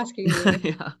there who's asking me,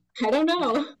 Yeah. I don't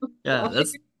know, but Yeah. I'll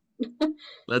That's figure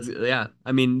Let's yeah.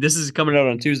 I mean, this is coming out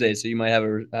on Tuesday, so you might have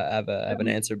an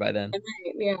answer by then.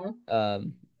 it out. Yeah.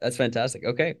 That's fantastic.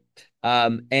 Okay.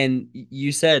 And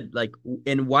you said like,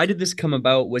 and why did this come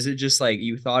about? Was it just like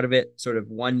you thought of it sort of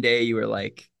one day? You were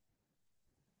like,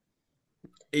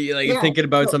 you Yeah. thinking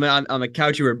about So something on the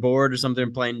couch. You were bored or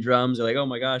something, playing drums. You're like, oh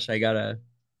my gosh, I got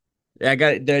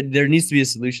there needs to be a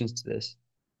solutions to this.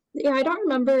 yeah, I don't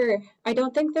remember. I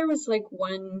don't think there was like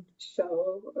one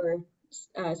show or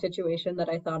situation that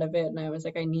I thought of it and I was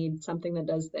like, I need something that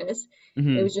does this. It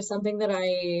Hmm. was just something that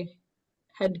I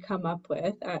had come up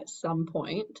with at some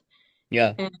point.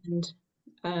 Yeah. And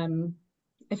um,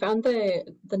 I found the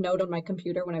note on my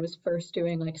computer when I was first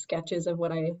doing like sketches of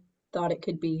what I thought it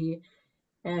could be.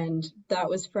 And that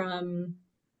was from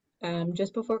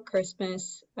just before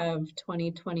Christmas of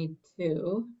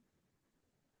 2022.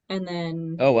 And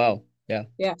then, Oh wow. Yeah.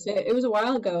 yeah, so it was a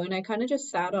while ago, and I kind of just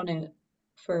sat on it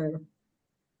for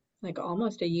like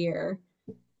almost a year.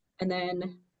 And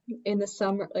then in the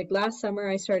summer, like last summer,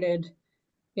 I started,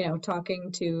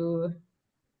 talking to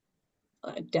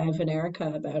Dev and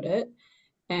Erica about it.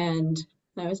 And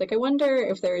I was like, I wonder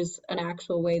if there's an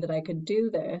actual way that I could do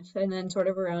this. And then, sort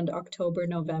of around October,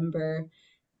 November,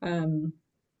 um,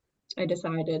 I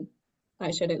decided.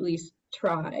 I should at least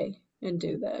try and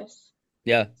do this.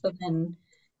 Yeah. So then,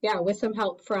 yeah, with some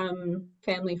help from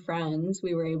family friends,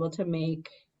 we were able to make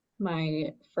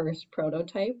my first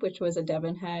prototype, which was a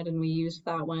Devon head, and we used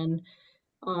that one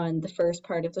on the first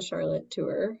part of the Charlotte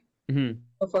tour Hmm.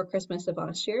 before Christmas of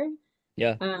last year.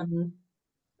 Yeah. Um,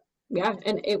 yeah,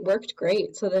 and it worked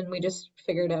great. So then we just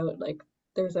figured out like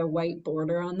there's a white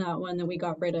border on that one that we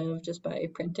got rid of just by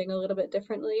printing a little bit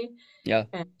differently. Yeah.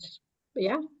 And but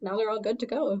yeah, now they're all good to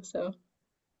go. So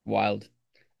Wild.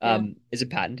 yeah, Is it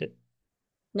patented?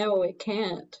 no, it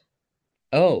can't.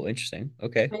 Oh, interesting.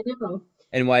 Okay. I know.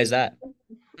 And why is that?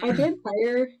 I did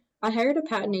hire, I hired a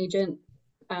patent agent,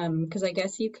 because I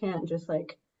guess you can't just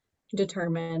like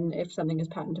determine if something is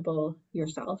patentable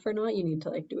yourself or not. You need to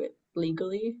like do it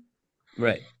legally.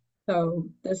 Right. So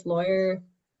this lawyer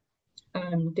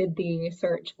did the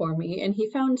search for me, and he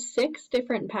found 6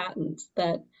 different patents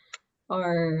that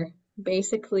are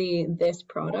basically this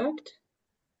product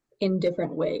in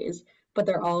different ways, but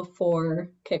they're all for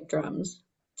kick drums.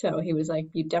 So he was like,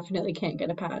 you definitely can't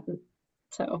get a patent.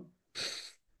 So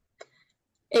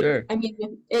Sure. I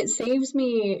mean, it saves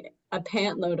me a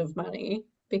pant load of money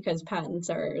because patents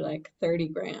are like 30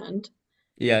 grand.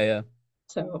 Yeah, yeah.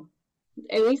 So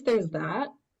at least there's that.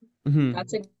 Hmm.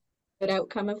 That's a good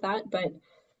outcome of that. But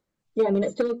yeah, I mean,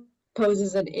 it still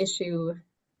poses an issue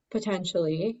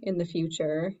potentially in the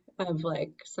future of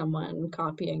like someone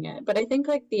copying it. But I think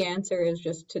like the answer is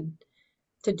just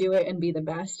to do it and be the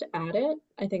best at it.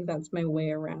 I think that's my way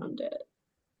around it.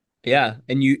 Yeah,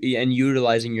 and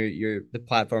utilizing your the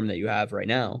platform that you have right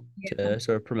now Yeah. to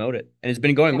sort of promote it, and it's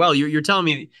been going Yeah. well. You're telling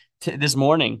me this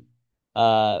morning,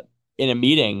 uh, in a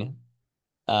meeting,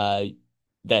 uh,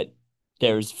 that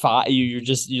there's five. You're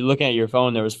looking at your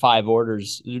phone. There was 5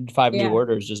 orders, 5 new Yeah.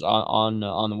 orders just on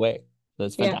the way.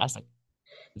 That's Yeah. fantastic.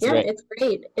 It's Yeah, great. it's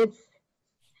great.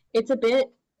 It's a bit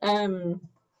um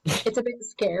it's a bit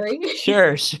scary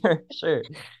Sure, sure, sure.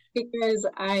 because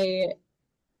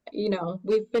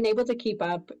we've been able to keep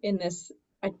up in this.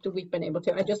 We've been able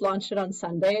to. I just launched it on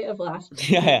Sunday of last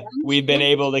Yeah, yeah. weekend We've been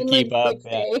able to in like keep up. six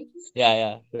Yeah, days. yeah,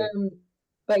 yeah. Sure. Um,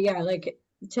 but yeah, like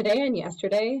today and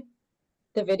yesterday,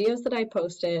 the videos that I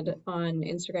posted on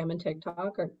Instagram and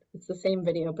TikTok it's the same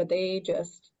video, but they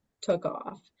just took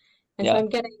off. And so Yeah. I'm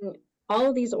getting all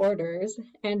of these orders,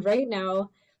 and right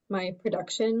now my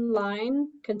production line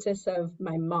consists of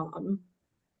my mom.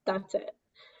 That's it.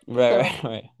 Right, So right,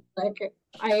 right. like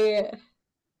I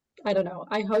I don't know.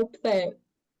 I hope that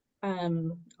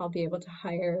I'll be able to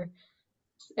hire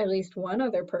at least one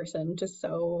other person to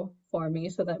sew for me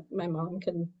so that my mom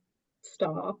can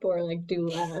stop or like do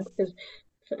less because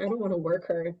I don't want to work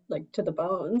her like to the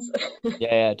bones.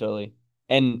 Yeah, yeah, totally.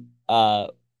 And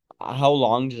how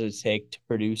long does it take to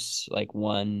produce like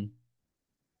Um,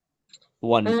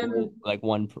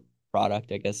 one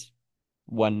product, I guess.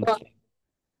 One well,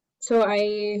 so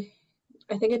I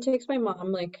think it takes my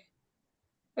mom like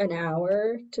an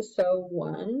hour to sew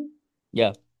one.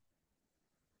 Yeah,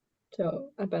 So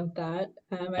about that.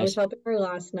 I was nice. helping her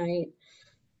last night,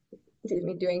 excuse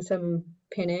me, doing some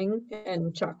pinning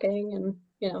and chalking and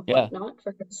Yeah, whatnot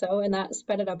for her to sew, and that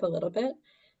sped it up a little bit.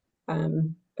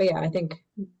 But yeah, I think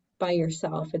by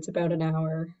yourself it's about an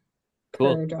hour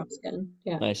cool. per drop skin.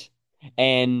 Yeah. Nice.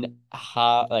 And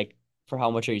for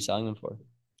how much are you selling them for?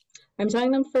 I'm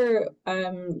selling them for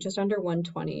just under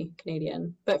 120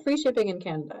 Canadian, but free shipping in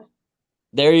Canada.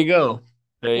 There you go.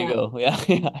 There you Yeah. go. Yeah,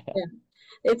 yeah, yeah. Yeah.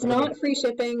 It's Perfect. not free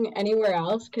shipping anywhere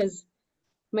else because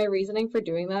my reasoning for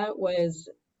doing that was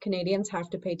Canadians have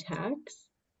to pay tax,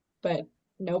 but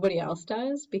nobody else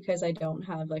does because I don't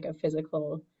have like a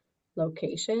physical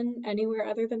location anywhere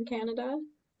other than Canada.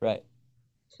 Right.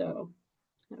 So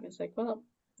I was like, well,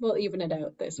 we'll even it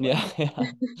out this Yeah, way.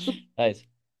 yeah. Nice.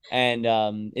 And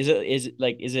is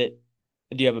it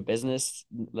do you have a business?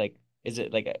 Like is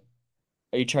it like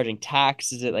are you charging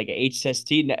tax? Is it like a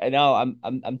HST? No, Yeah.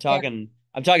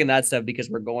 I'm talking that stuff because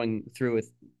we're going through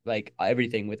with like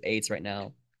everything with eights right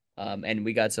now. And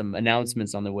we got some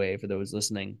announcements on the way for those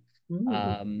listening.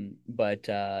 Mm. But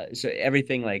so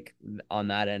everything like on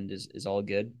that end is all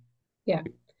good Yeah.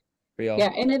 for y'all.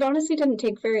 Yeah. And it honestly didn't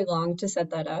take very long to set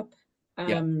that up.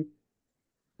 Yeah. Um,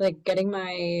 like getting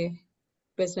my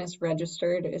business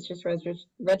registered, it's just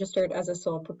registered as a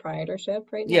sole proprietorship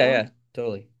right Yeah, now. yeah,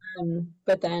 totally.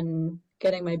 But then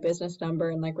getting my business number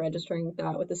and like registering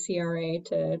that with the CRA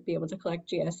to be able to collect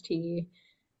GST,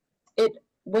 it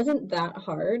wasn't that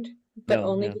hard, but No,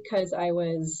 only yeah, because I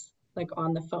was like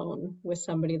on the phone with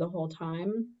somebody the whole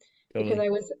time because totally.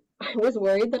 I was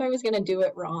worried that I was gonna do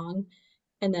it wrong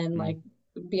and then Mm. like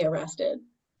be arrested.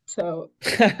 So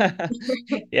Yeah,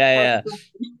 yeah,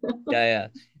 that's yeah, yeah.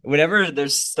 Whenever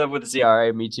there's stuff with the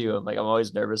CRA, me too. I'm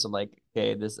always nervous. I'm like,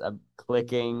 okay, this I'm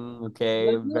clicking.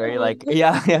 Okay, let very me like,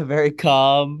 yeah, yeah, very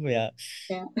calm. Yeah,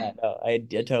 yeah. yeah. No, I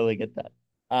totally get that.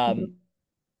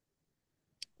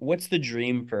 What's the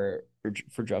dream for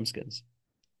Drumskins?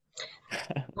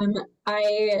 Um,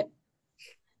 I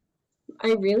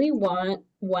I really want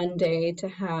one day to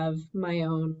have my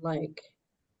own like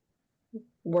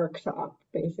workshop,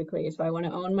 basically. So I want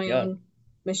to own my Yeah, own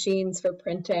machines for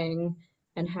printing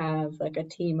and have like a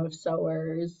team of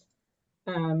sewers.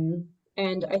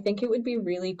 And I think it would be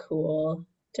really cool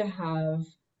to have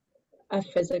a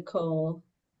physical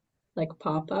like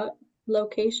pop-up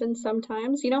location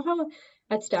sometimes. You know how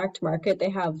at Stacked Market they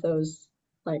have those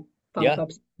like yeah,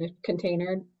 pop-ups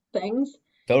container things?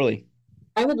 totally.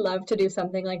 I would love to do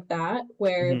something like that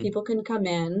where Hmm. people can come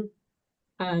in,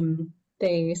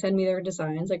 they send me their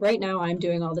designs. Like right now I'm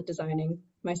doing all the designing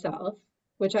myself,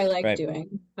 which I like Right.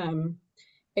 doing.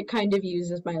 It kind of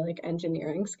uses my like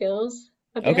engineering skills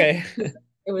a bit Okay. 'cause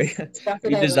it Are was you stuff are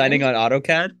that you I designing learned. on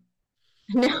AutoCAD?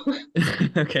 No,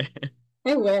 Okay.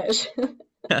 I wish. That'd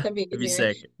That'd be be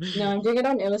easier. sick. No, I'm doing it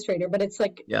on Illustrator, but it's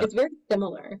like Yeah. it's very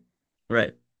similar.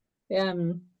 Right.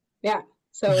 Um, yeah.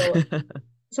 So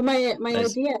my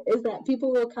Nice. idea is that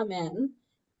people will come in,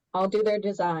 I'll do their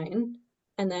design,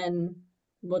 and then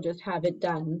we'll just have it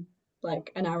done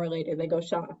like an hour later. They go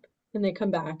shop and they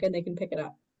come back and they can pick it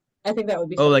up. I think that would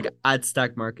be Oh, so like cool. at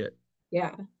Stack Market.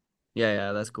 Yeah, Yeah,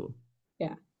 yeah, that's cool.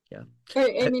 yeah. Yeah. Or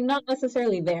I Ha- mean, not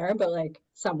necessarily there, but like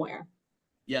somewhere.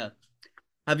 Yeah.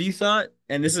 Have you thought,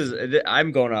 and this is,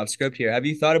 I'm going off script here. Have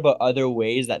you thought about other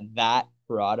ways that that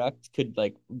product could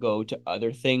like go to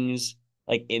other things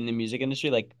like in the music industry,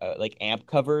 like amp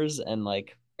covers and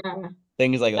like Yeah.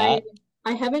 things like I that?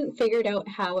 I haven't figured out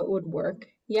how it would work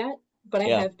yet, but I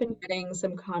Yeah. have been getting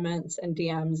some comments and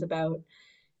DMs about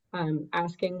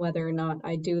asking whether or not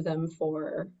I do them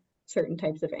for certain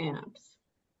types of amps.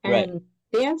 Right. And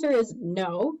the answer is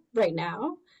no right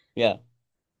now Yeah.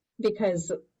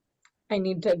 because I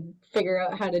need to figure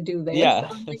out how to do this Yeah.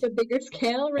 on like a bigger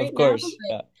scale Of right now. course.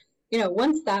 But Yeah.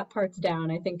 once that part's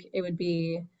down, I think it would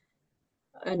be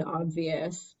an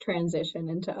obvious transition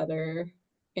into other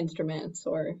instruments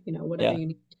or, whatever Yeah. you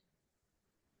need.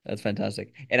 That's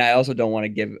fantastic. And I also don't want to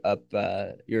give up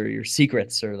your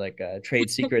secrets or like trade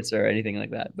secrets or anything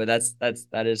like that. But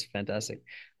that is fantastic.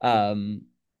 Um,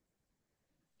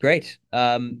 Great.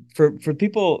 For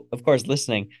people, of course,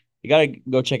 listening, you gotta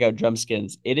go check out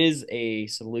Drumskins. It is a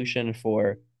solution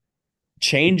for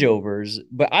changeovers,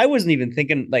 but I wasn't even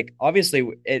thinking like obviously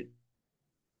we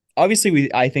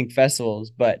I think festivals,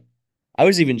 but I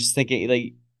was even just thinking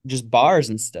like just bars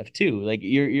and stuff too. Like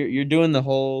you're doing the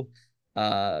whole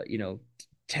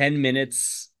 10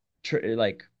 minutes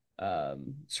like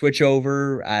switch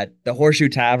over at the Horseshoe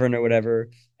Tavern or whatever,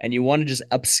 and you want to just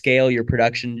upscale your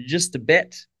production just a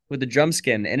bit with the drum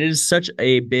skin, and it is such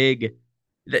a big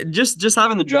just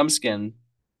having the drum skin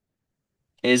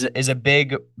is a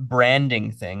big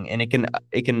branding thing, and it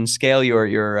can scale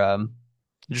your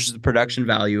just the production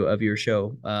value of your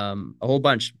show a whole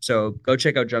bunch. So go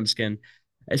check out Drumskin.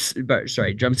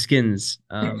 Sorry, Drumskins.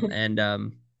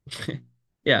 And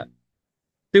yeah,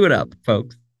 do it up,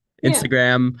 folks. Yeah,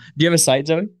 Instagram. Do you have a site,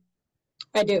 Zoe?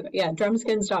 I do. Yeah,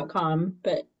 drumskins.com,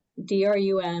 but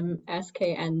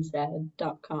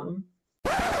drumsknz.com.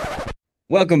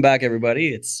 Welcome back,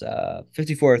 everybody. It's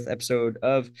 54th episode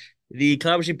of the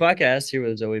Cloud Machine Podcast here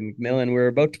with Zoe McMillan. We're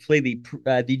about to play the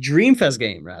Dreamfest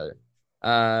game, rather.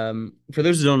 For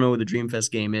those who don't know what the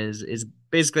Dreamfest game is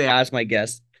basically I ask my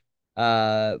guests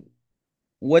uh,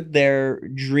 what their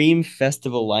dream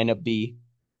festival lineup be.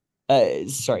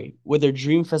 Sorry, what their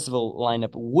dream festival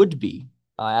lineup would be.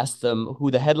 I asked them who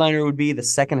the headliner would be, the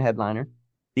second headliner,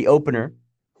 the opener,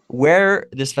 where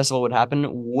this festival would happen,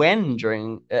 when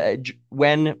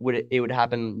would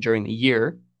happen during the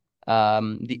year,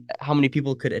 the how many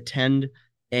people could attend,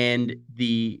 and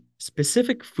the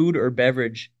specific food or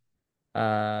beverage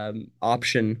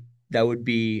option that would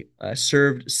be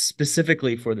served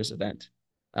specifically for this event.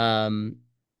 Um,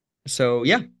 so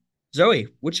yeah, Zoe,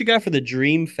 what you got for the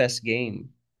Dream Fest game?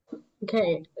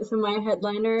 Okay, so my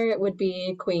headliner would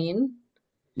be Queen,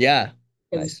 Yeah,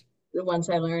 because nice. once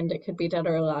I learned it could be dead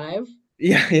or alive.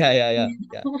 Yeah, yeah, yeah, yeah,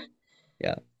 yeah,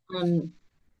 yeah, Um,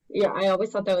 yeah, I always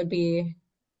thought it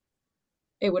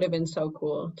would have been so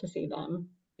cool to see them.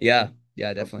 yeah,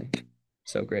 yeah, definitely.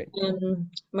 So great.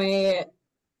 My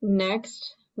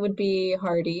next would be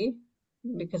Hardy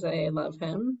because I love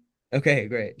him Okay,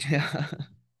 great. Yeah,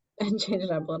 and change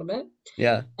it up a little bit.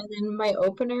 yeah, And then my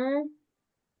opener,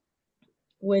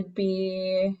 would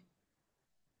be,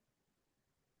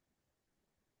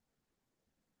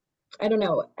 I don't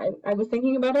know. I was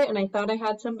thinking about it and I thought I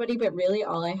had somebody, but really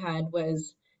all I had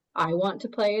was I want to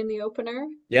play in the opener.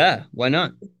 Yeah, why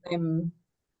not? I'm,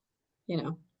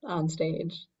 on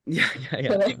stage Yeah, yeah, for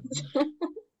yeah. this.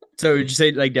 So would you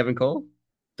say like Devin Cole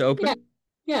to Yeah, open?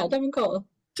 yeah, Devin Cole.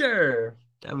 Sure.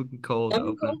 Devin Cole to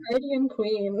Devin Cole, open. Hardy and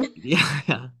Queen. Yeah,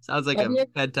 yeah. Sounds like That'd a be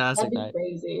that'd fantastic be night.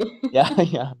 crazy. Yeah,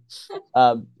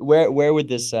 yeah. Where would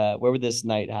this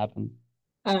night happen?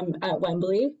 At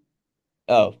Wembley.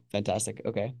 Oh, fantastic.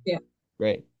 Okay, Yeah.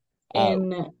 great. Uh,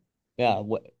 In yeah.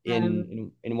 What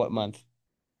um in what month?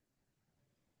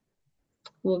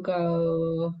 we'll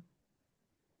go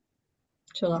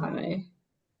July.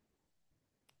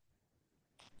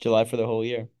 July for the whole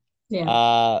year. Yeah.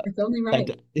 Uh, It's only right.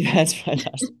 yeah, that's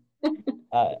fantastic.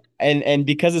 And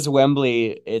because it's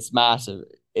Wembley, it's massive.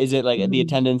 Is it like the Mhm.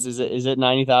 attendance? Is it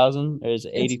 90,000 or is it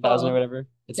It's 80,000 or full. whatever?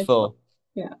 It's It's full. full.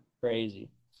 Yeah. Crazy.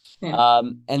 Yeah.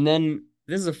 And then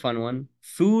this is a fun one.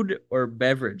 Food or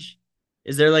beverage?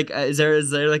 Is there like a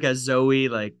Zoe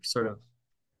like sort of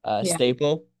Yeah.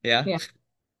 staple? Yeah. Yeah.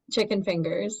 Chicken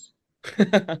fingers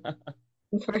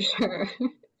for sure.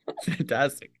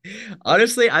 Fantastic.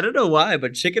 Honestly, I don't know why,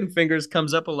 but chicken fingers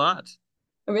comes up a lot.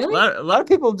 Really? A lot of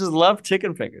people just love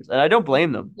chicken fingers, and I don't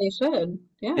blame them. They should.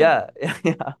 Yeah. Yeah,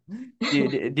 yeah.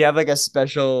 Do you have like a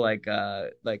special like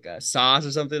a sauce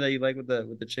or something that you like with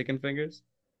the chicken fingers?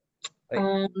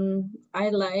 Like I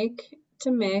like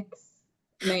to mix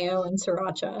mayo and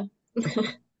sriracha.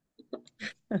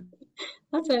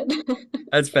 That's it.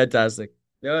 that's fantastic.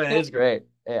 No, it Yeah. is great.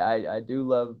 I do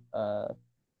love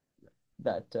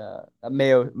that a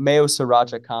mayo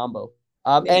sriracha combo.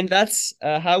 Yeah. And that's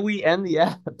how we end the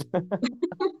app.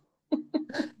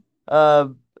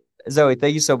 Um, Zoe,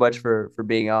 thank you so much for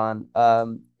being on.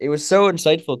 It was so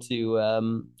insightful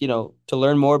to to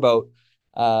learn more about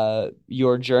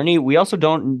your journey. We also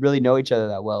don't really know each other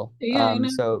that well. Yeah, I know.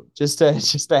 So just to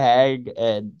just to hang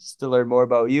and just to learn more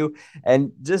about you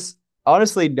and just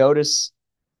honestly notice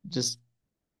just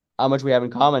how much we have in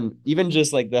common. Even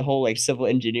just like the whole like civil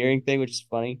engineering thing, which is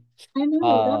funny. I know.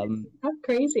 Um, That's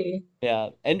crazy. yeah,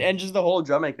 and just the whole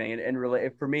drumming thing, and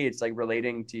relate for me, it's like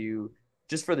relating to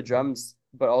just for the drums,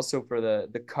 but also for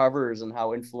the covers and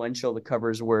how influential the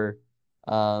covers were,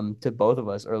 to both of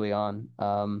us early on.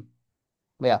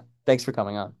 Yeah, thanks for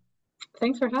coming on.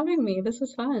 Thanks for having me. This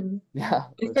is fun. Yeah,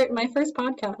 for My sure. first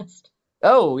podcast.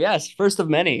 Oh yes, first of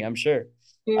many, I'm sure.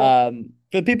 Yeah.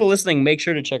 For the people listening, make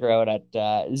sure to check her out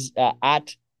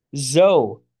at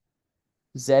Zoe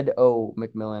Zo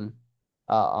McMillan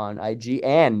on IG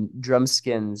and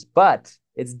Drumskins, but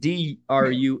it's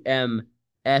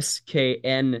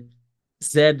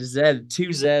DRUMSKNZZ,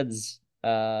 two Z's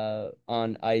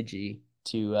on IG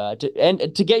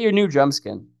to get your new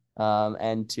Drumskin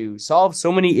and to solve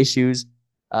so many issues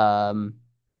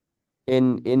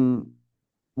in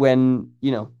when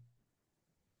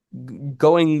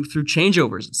going through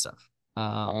changeovers and stuff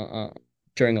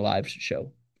during a live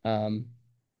show. I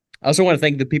also want to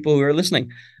thank the people who are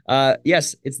listening.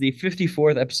 Yes, it's the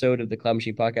 54th episode of the Cloud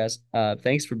Machine podcast.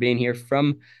 Thanks for being here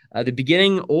from the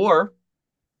beginning, or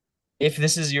if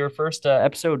this is your first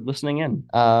episode listening in.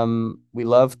 We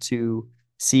love to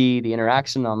see the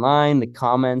interaction online, the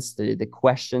comments, the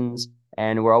questions,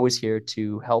 and we're always here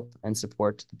to help and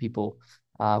support the people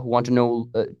who want to know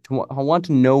who want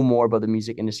to know more about the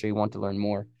music industry, want to learn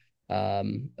more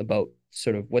about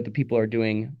sort of what the people are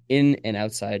doing in and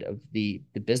outside of the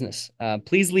business.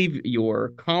 Please leave your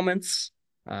comments,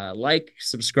 like,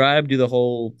 subscribe, do the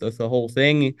whole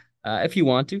thing if you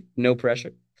want to. No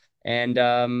pressure. And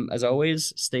as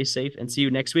always, stay safe and see you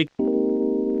next week.